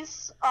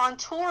countries on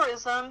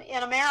tourism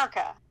in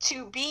America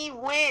to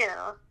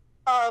beware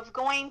of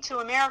going to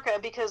America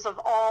because of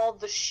all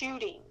the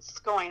shootings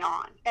going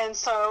on. And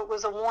so it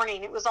was a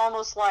warning. It was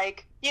almost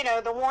like,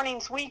 the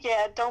warnings we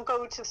get, don't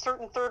go to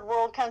certain third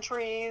world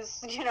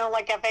countries,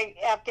 like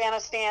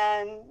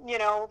Afghanistan,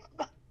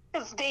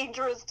 is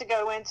dangerous to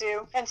go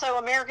into. And so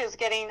America is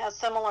getting a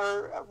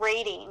similar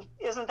rating.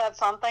 Isn't that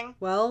something?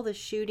 Well, the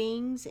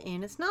shootings,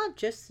 and it's not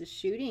just the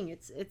shooting,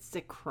 it's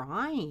the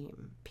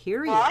crime,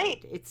 period.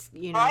 Right. It's,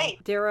 Right.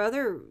 there are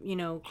other,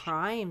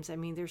 crimes. I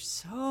mean, there's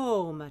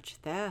so much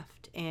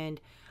theft. And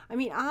I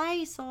mean,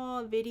 I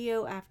saw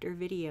video after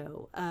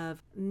video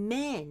of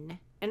men,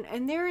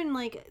 and they're in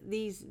like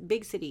these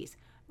big cities,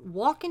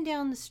 walking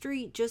down the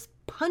street just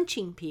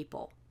punching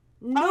people.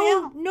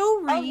 No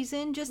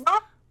reason, just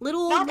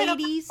little old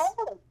ladies.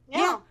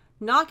 Yeah.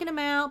 Knocking them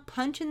out,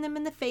 punching them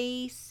in the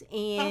face.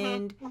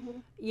 And,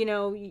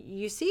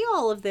 you see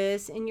all of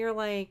this and you're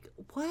like,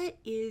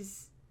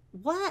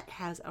 what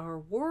has our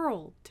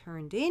world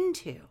turned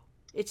into?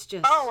 It's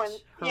just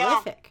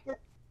horrific.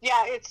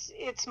 Yeah,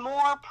 it's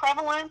more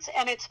prevalent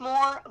and it's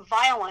more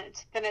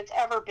violent than it's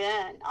ever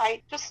been.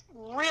 Just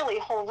really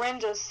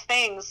horrendous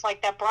things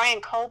like that Brian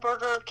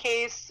Kohlberger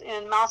case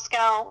in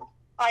Moscow,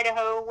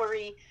 Idaho, where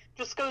he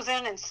just goes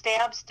in and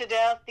stabs to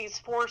death these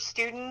 4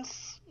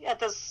 students at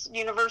this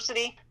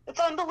university. It's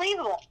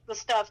unbelievable, the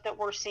stuff that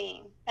we're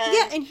seeing.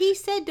 And he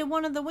said to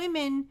one of the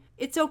women,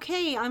 "It's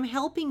okay, I'm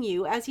helping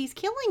you," as he's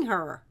killing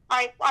her.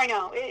 I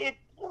know.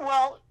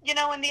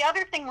 And the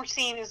other thing we're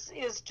seeing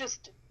is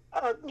just,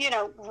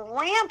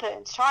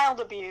 rampant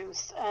child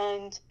abuse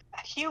and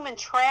human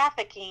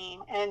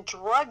trafficking and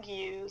drug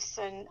use.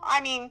 And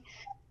I mean,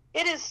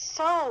 it is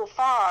so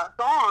far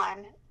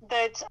gone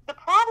that the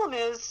problem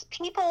is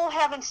people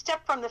haven't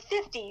stepped from the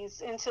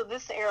 50s into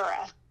this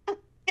era.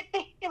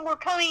 And we're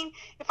coming,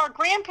 if our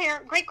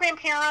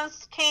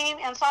great-grandparents came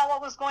and saw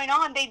what was going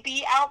on, they'd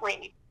be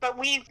outraged. But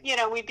we've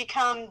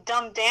become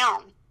dumbed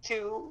down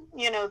to,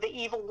 the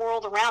evil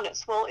world around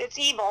us. Well, it's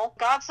evil.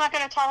 God's not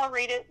going to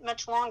tolerate it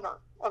much longer,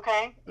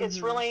 okay?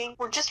 Mm-hmm.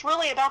 We're just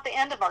really about the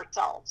end of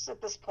ourselves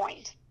at this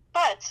point.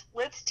 But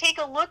let's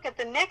take a look at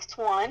the next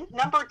one.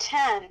 Number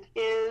 10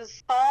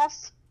 is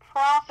false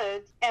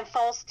prophets and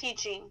false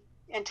teaching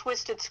and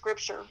twisted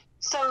scripture.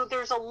 So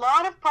there's a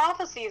lot of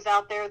prophecies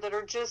out there that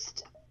are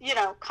just,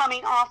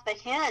 coming off the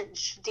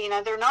hinge,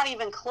 Dina. They're not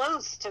even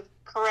close to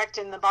correct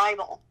in the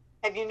Bible.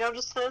 Have you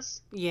noticed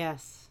this?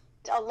 Yes.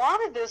 A lot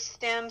of this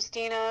stems,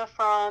 Dina,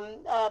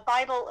 from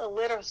Bible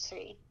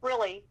illiteracy.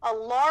 Really, a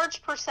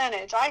large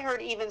percentage, I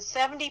heard even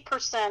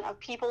 70% of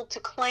people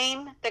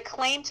that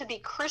claim to be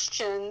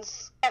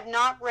Christians have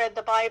not read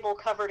the Bible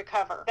cover to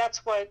cover.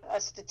 That's what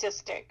a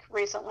statistic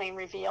recently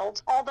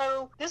revealed.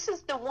 Although this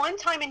is the one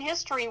time in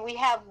history we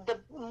have the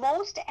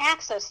most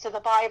access to the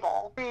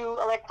Bible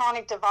through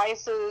electronic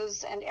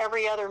devices and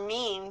every other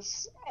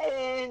means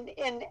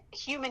in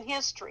human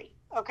history.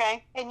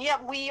 Okay, and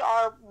yet we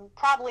are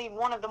probably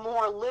one of the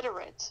more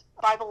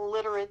Bible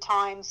illiterate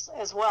times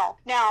as well.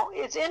 Now,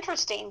 it's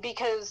interesting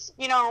because,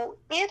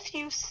 if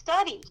you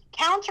study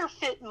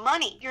counterfeit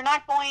money, you're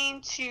not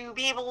going to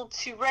be able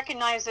to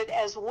recognize it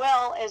as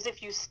well as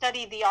if you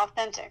study the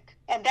authentic.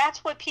 And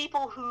that's what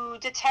people who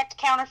detect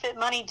counterfeit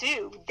money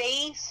do.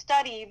 They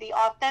study the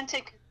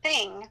authentic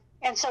thing.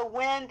 And so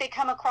when they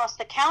come across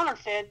the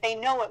counterfeit, they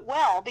know it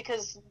well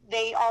because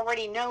they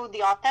already know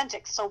the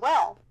authentic so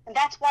well. And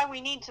that's why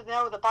we need to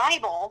know the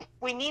Bible.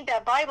 We need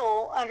that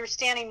Bible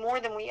understanding more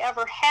than we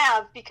ever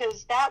have,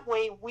 because that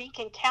way we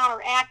can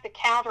counteract the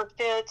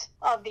counterfeit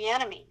of the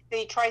enemy that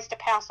he tries to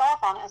pass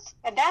off on us.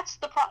 And that's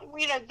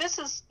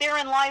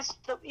therein lies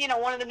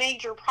one of the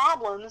major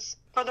problems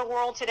for the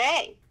world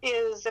today,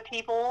 is that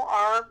people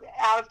are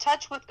out of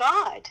touch with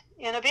God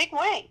in a big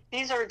way.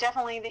 These are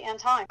definitely the end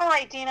times. All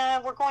right,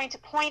 Dina, we're going to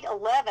point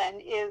 11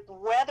 is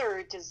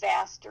weather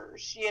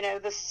disasters,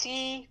 the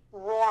sea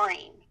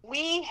roaring.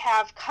 We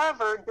have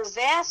covered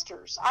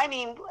disasters. I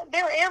mean,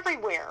 they're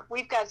everywhere.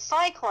 We've got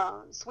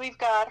cyclones, we've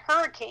got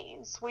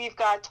hurricanes, we've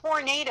got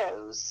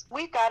tornadoes,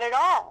 we've got it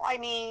all. I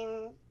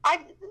mean,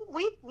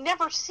 we've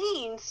never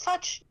seen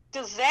such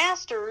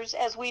disasters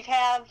as we've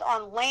had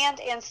on land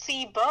and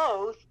sea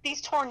both.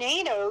 These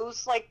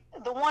tornadoes, like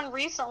the one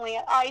recently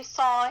I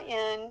saw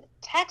in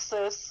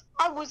Texas,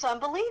 it was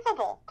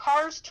unbelievable.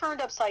 Cars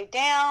turned upside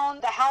down.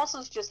 The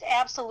houses just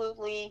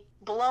absolutely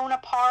blown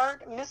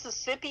apart.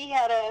 Mississippi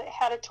had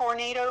a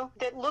tornado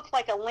that looked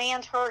like a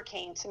land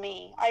hurricane to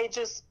me. I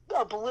just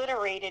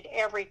obliterated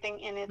everything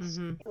in its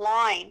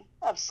line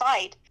of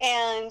sight.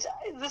 And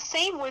the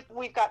same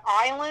we've got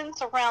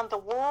islands around the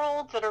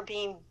world that are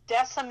being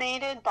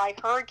decimated by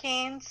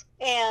hurricanes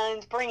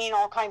and bringing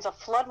all kinds of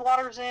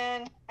floodwaters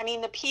in. I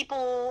mean, the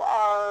people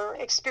are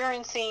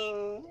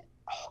experiencing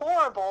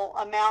horrible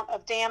amount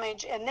of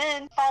damage, and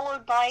then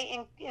followed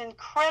by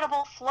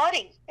incredible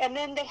flooding. And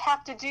then they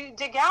have to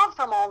dig out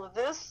from all of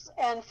this,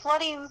 and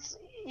flooding's,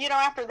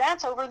 after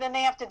that's over, then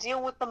they have to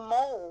deal with the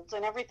mold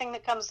and everything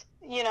that comes,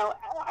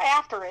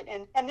 after it.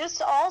 And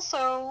this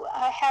also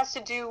has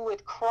to do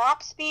with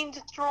crops being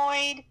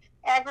destroyed,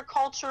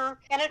 agriculture,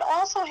 and it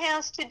also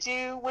has to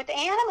do with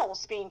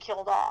animals being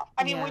killed off.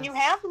 I mean, when you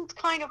have these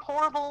kind of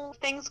horrible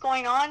things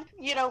going on,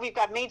 we've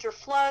got major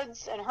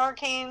floods and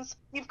hurricanes,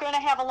 you're going to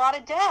have a lot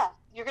of death.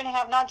 You're going to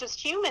have not just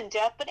human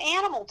death, but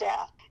animal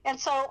death. And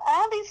so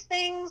all these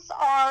things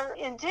are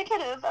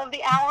indicative of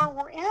the hour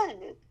we're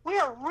in. We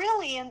are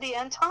really in the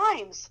end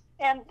times.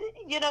 And,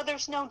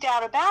 there's no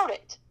doubt about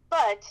it.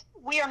 But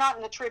we are not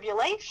in the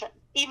tribulation.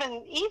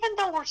 Even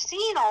though we're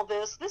seeing all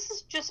this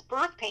is just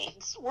birth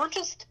pains. We're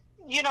just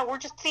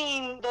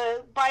seeing,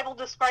 the Bible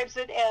describes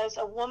it as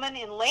a woman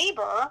in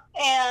labor.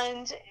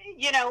 And,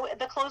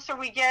 the closer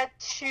we get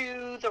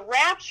to the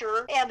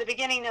rapture and the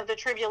beginning of the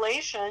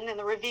tribulation and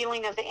the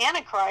revealing of the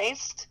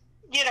Antichrist,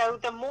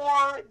 the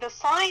more the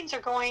signs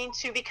are going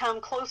to become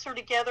closer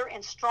together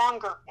and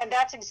stronger. And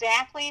that's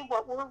exactly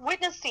what we're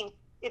witnessing.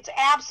 It's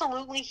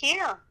absolutely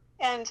here.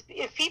 And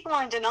if people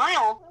are in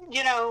denial,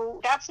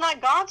 that's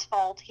not God's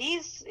fault.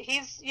 He's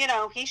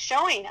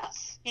showing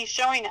us. He's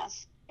showing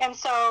us. And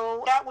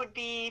so that would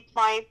be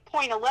my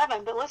point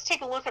 11. But let's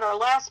take a look at our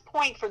last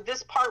point for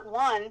this part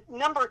 1.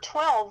 Number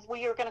 12,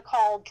 we are going to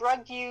call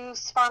drug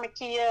use,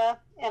 pharmakia,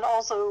 and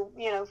also,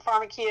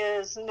 pharmakia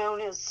is known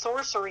as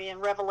sorcery in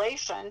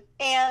Revelation.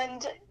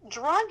 And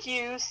drug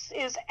use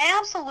is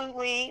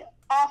absolutely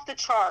off the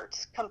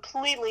charts,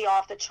 completely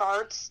off the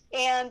charts.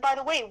 And by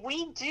the way,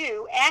 we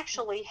do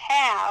actually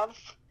have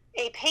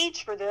a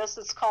page for this.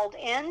 It's called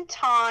End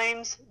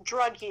Times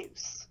Drug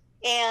Use.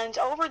 And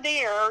over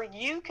there,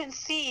 you can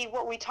see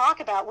what we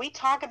talk about. We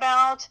talk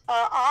about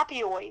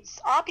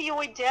opioids.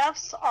 Opioid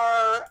deaths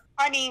are,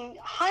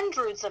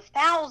 hundreds of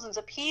thousands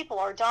of people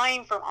are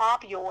dying from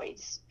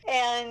opioids.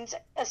 And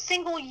a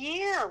single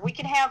year, we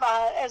can have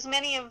as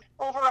many of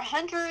over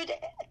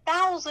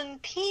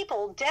 100,000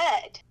 people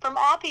dead from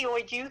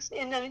opioid use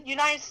in the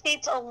United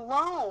States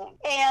alone.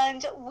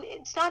 And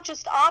it's not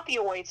just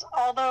opioids,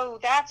 although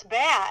that's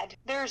bad.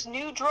 There's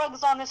new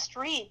drugs on the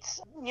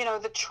streets,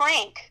 the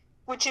trank,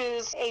 which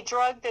is a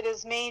drug that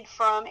is made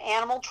from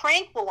animal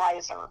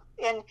tranquilizer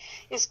and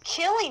is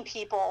killing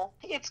people.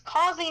 It's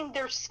causing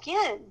their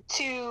skin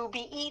to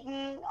be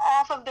eaten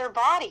off of their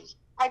body.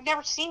 I've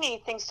never seen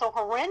anything so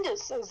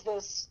horrendous as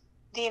this,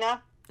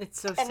 Dina.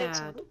 It's so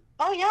sad.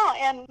 Oh,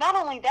 yeah. And not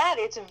only that,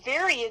 it's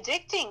very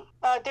addicting.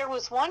 There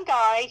was one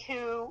guy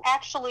who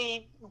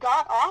actually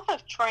got off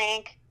of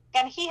trank,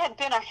 and he had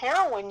been a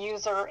heroin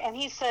user, and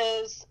he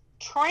says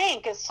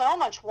trank is so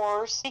much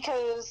worse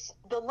because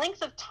the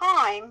length of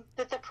time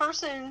that the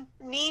person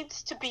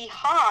needs to be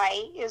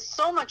high is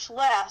so much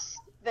less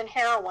than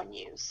heroin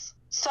use.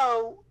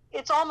 So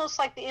it's almost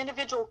like the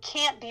individual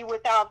can't be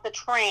without the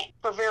trank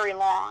for very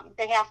long.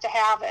 They have to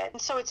have it.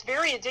 And so it's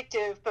very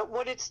addictive, but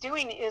what it's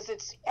doing is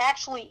it's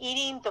actually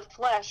eating the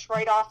flesh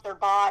right off their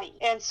body.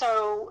 And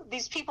so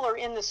these people are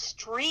in the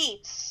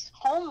streets,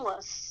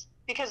 homeless,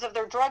 because of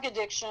their drug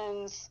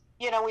addictions.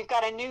 We've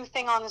got a new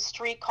thing on the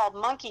street called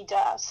monkey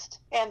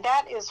dust, and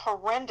that is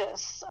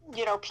horrendous.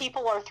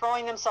 People are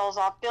throwing themselves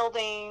off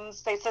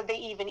buildings. They said they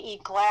even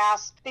eat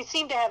glass. They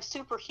seem to have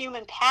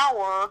superhuman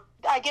power.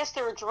 I guess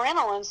their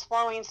adrenaline's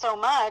flowing so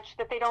much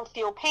that they don't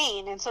feel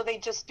pain, and so they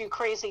just do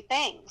crazy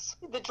things.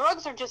 The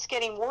drugs are just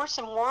getting worse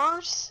and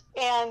worse,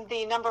 and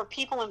the number of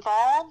people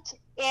involved.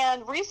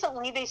 And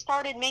recently they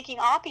started making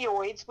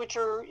opioids, which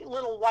are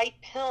little white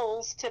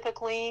pills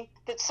typically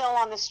that sell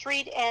on the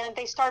street, and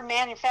they started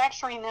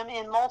manufacturing them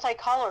in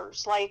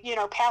multicolors, like,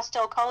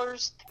 pastel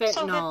colors.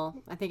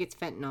 Fentanyl. I think it's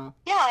fentanyl.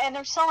 Yeah, and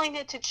they're selling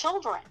it to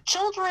children.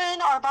 Children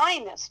are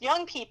buying this,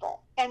 young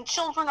people, and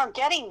children are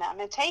getting them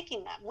and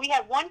taking them. We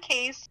had one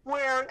case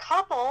where a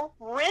couple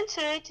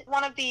rented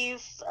one of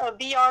these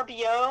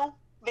VRBO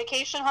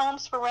vacation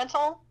homes for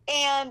rental,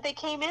 and they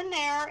came in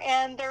there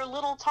and their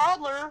little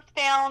toddler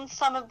found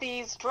some of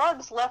these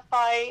drugs left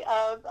by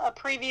a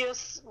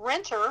previous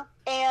renter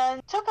and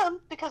took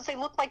them because they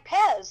looked like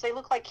Pez. They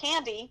looked like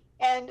candy,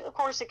 and of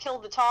course it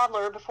killed the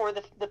toddler before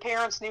the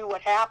parents knew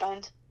what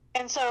happened.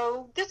 And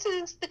so this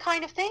is the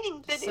kind of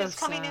thing that is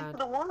coming into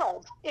the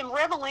world. In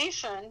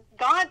Revelation,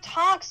 God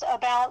talks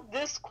about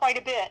this quite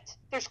a bit.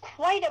 There's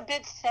quite a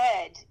bit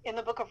said in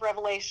the book of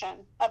Revelation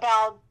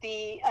about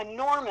the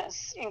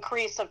enormous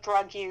increase of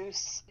drug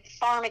use,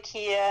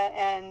 pharmakia,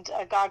 and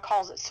God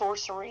calls it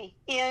sorcery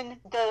in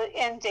the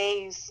end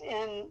days,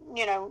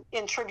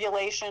 in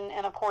tribulation,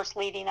 and of course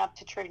leading up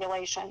to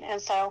tribulation.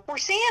 And so we're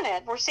seeing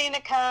it. We're seeing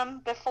it come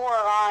before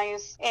our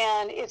eyes,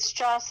 and it's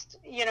just,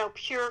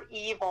 pure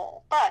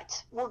evil.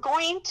 But we're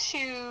going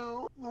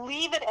to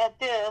leave it at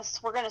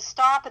this. We're going to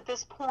stop at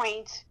this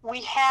point.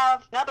 We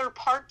have another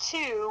part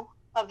 2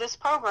 of this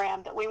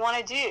program that we want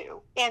to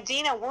do. And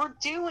Dina, we're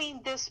doing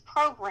this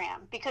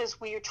program because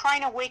we are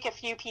trying to wake a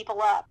few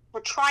people up.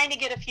 We're trying to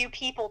get a few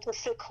people to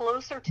sit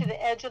closer to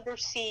the edge of their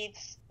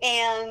seats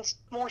and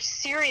more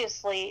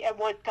seriously at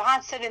what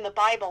God said in the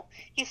Bible.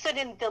 He said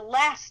in the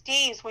last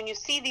days, when you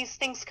see these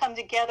things come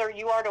together,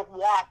 you are to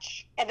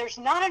watch. And there's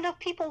not enough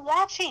people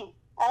watching,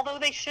 although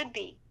they should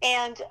be.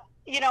 And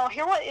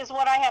here is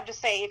what I have to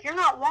say. If you're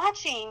not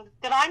watching,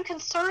 then I'm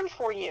concerned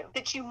for you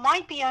that you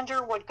might be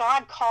under what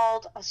God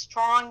called a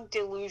strong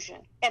delusion,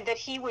 and that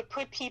he would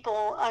put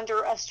people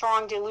under a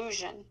strong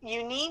delusion.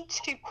 You need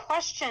to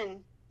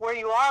question where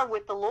you are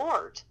with the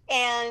Lord.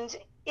 And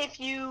if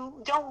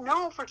you don't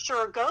know for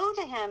sure, go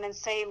to him and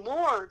say,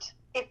 Lord,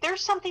 if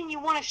there's something you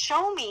want to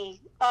show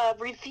me,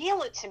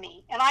 reveal it to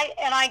me. And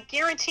I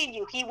guarantee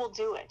you he will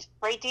do it.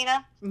 Right,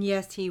 Dina?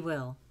 Yes, he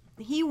will.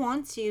 He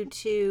wants you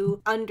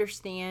to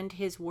understand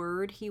his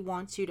word. He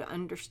wants you to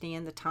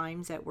understand the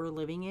times that we're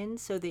living in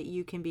so that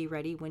you can be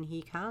ready when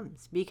he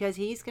comes, because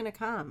he's going to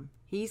come.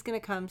 He's going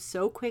to come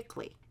so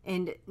quickly,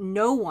 and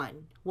no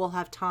one will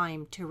have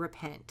time to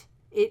repent.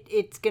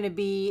 It's going to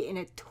be in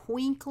a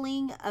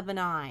twinkling of an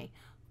eye,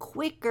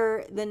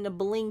 quicker than the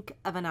blink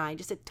of an eye,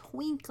 just a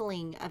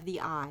twinkling of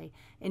the eye,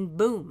 and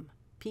boom,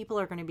 people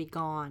are going to be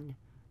gone.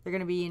 They're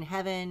going to be in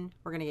heaven.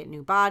 We're going to get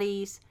new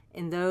bodies.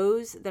 And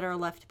those that are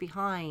left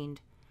behind,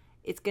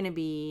 it's going to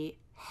be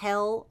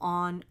hell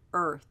on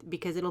earth,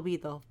 because it'll be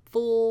the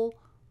full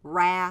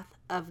wrath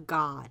of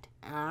God.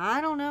 And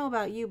I don't know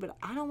about you, but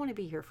I don't want to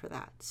be here for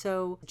that.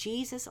 So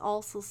Jesus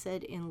also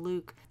said in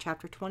Luke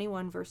chapter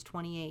 21, verse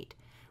 28,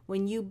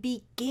 when you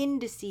begin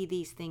to see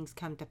these things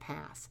come to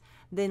pass,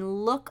 then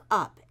look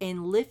up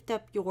and lift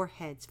up your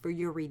heads, for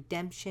your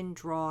redemption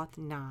draweth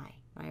nigh.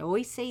 I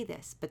always say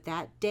this, but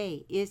that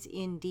day is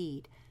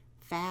indeed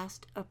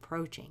fast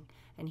approaching.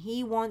 And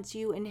he wants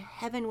you in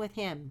heaven with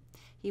him.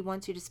 He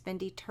wants you to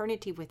spend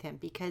eternity with him,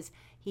 because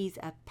he's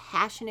a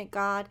passionate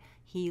God.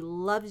 He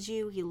loves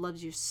you. He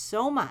loves you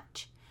so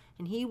much.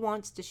 And he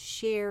wants to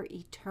share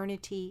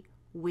eternity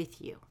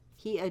with you.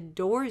 He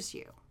adores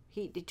you.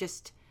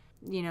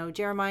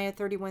 Jeremiah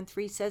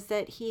 31:3 says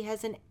that he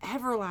has an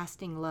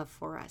everlasting love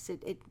for us.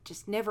 It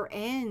just never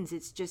ends.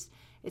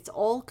 It's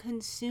all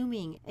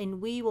consuming.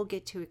 And we will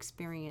get to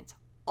experience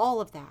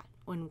all of that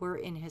when we're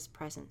in his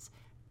presence,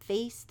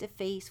 face to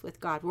face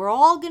with God. We're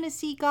all going to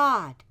see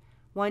God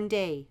one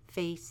day,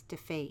 face to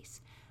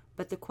face.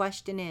 But the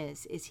question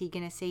is he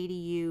going to say to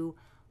you,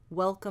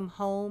 welcome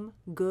home,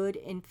 good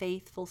and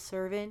faithful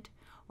servant,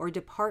 or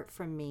depart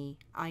from me,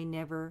 I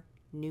never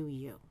knew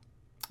you?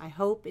 I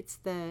hope it's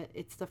the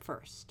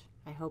first.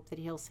 I hope that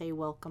he'll say,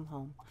 welcome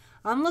home.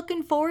 I'm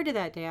looking forward to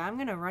that day. I'm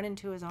going to run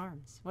into his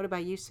arms. What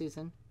about you,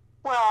 Susan?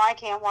 Well, I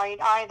can't wait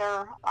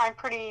either. I'm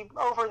pretty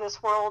over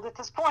this world at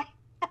this point,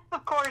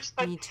 of course.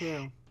 But me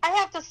too. I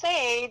have to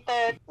say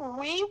that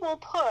we will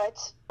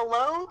put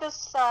below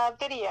this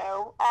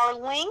video our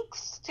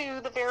links to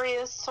the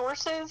various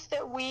sources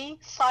that we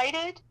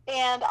cited.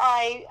 And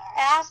I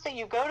ask that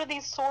you go to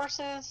these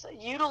sources,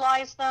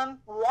 utilize them.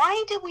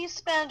 Why do we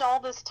spend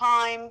all this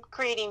time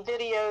creating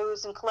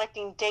videos and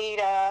collecting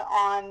data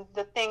on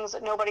the things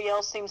that nobody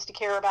else seems to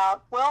care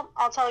about? Well,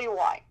 I'll tell you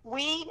why.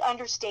 We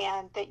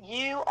understand that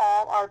you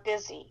all are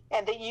busy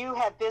and that you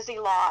have busy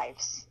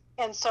lives.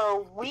 And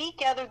so we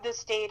gathered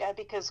this data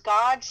because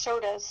God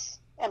showed us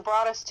and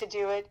brought us to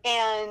do it.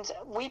 And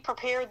we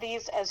prepared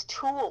these as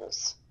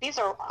tools. These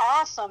are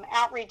awesome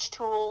outreach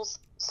tools,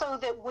 so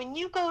that when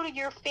you go to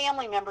your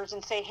family members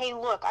and say, hey,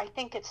 look, I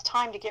think it's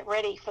time to get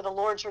ready for the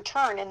Lord's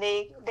return. And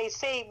they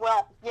say,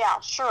 well, yeah,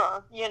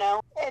 sure,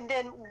 And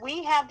then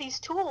we have these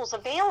tools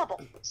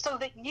available so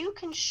that you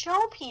can show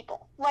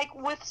people, like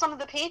with some of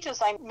the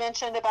pages I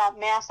mentioned about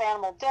mass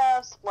animal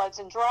deaths, floods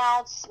and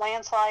droughts,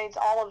 landslides,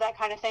 all of that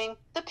kind of thing.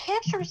 The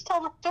pictures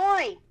tell the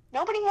story.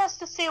 Nobody has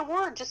to say a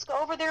word. Just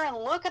go over there and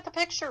look at the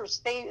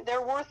pictures.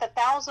 They're worth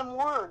 1,000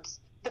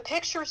 words. The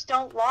pictures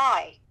don't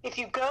lie. If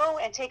you go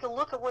and take a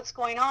look at what's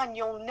going on,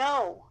 you'll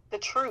know the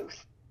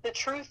truth. The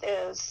truth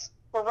is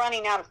we're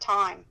running out of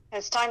time. And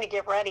it's time to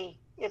get ready.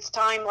 It's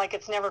time like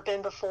it's never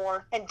been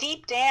before. And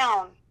deep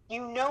down,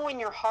 you know in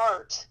your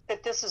heart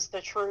that this is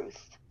the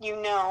truth. You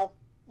know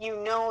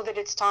that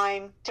it's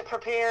time to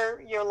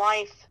prepare your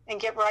life and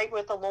get right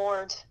with the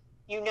Lord.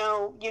 You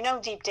know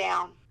deep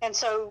down. And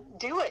so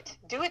do it.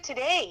 Do it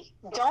today.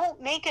 Don't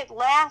make it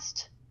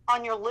last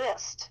on your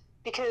list,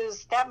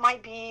 because that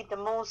might be the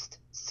most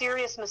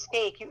serious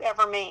mistake you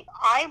ever make.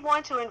 I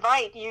want to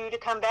invite you to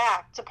come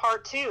back to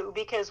part 2,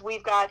 because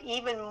we've got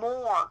even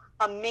more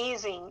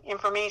amazing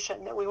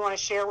information that we want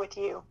to share with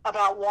you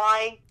about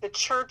why the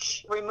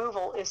church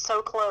removal is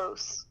so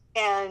close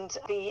and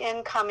the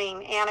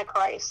incoming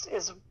Antichrist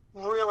is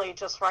really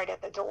just right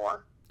at the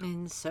door.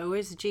 And so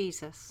is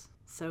Jesus.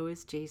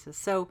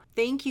 So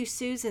thank you,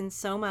 Susan,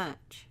 so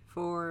much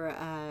for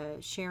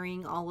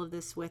sharing all of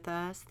this with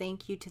us.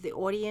 Thank you to the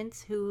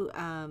audience who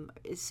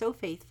is so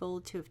faithful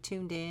to have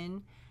tuned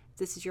in. If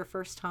this is your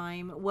first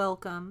time,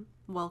 welcome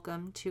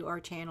to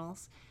our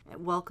channels.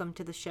 Welcome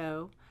to the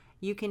show.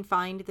 You can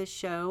find the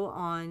show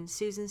on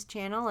Susan's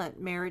channel at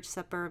Marriage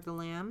Supper of the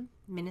Lamb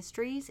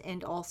Ministries,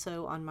 and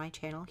also on my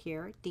channel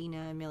here,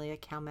 Dina Amelia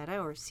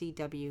Kalmeta, or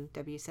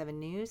CWW7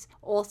 News.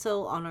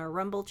 Also on our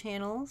Rumble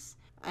channels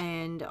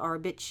and our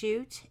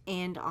BitChute,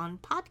 and on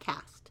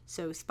podcast.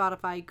 So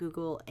Spotify,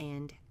 Google,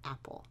 and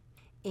Apple.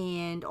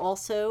 And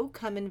also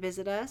come and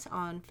visit us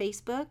on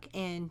Facebook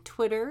and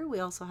Twitter. We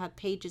also have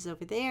pages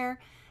over there.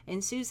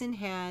 And Susan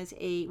has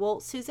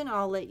Susan,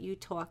 I'll let you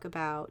talk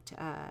about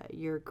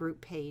your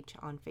group page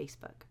on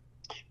Facebook.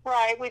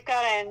 Right. We've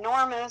got an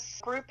enormous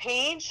group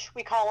page.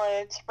 We call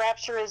it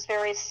Rapture is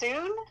Very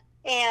Soon.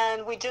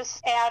 And we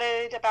just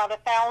added about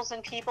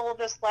 1,000 people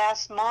this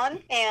last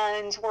month,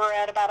 and we're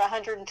at about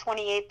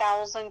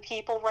 128,000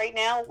 people right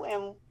now.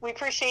 And we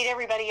appreciate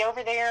everybody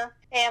over there.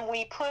 And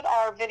we put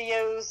our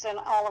videos and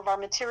all of our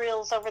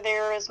materials over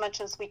there as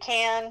much as we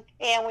can.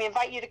 And we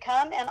invite you to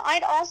come. And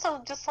I'd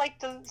also just like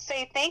to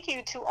say thank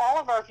you to all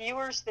of our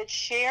viewers that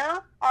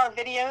share our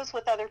videos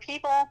with other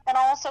people. And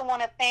I also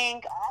want to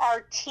thank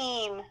our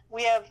team.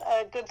 We have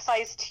a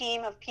good-sized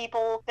team of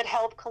people that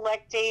help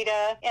collect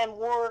data and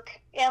work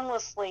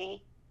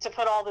endlessly to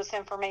put all this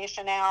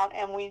information out,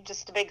 and a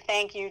big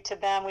thank you to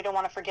them. We don't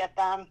want to forget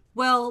them.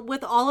 Well,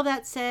 with all of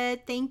that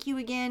said, thank you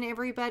again,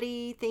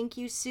 everybody. Thank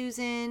you,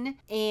 Susan,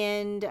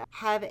 and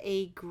have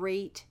a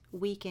great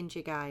weekend,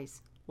 you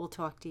guys. We'll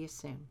talk to you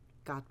soon.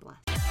 God bless.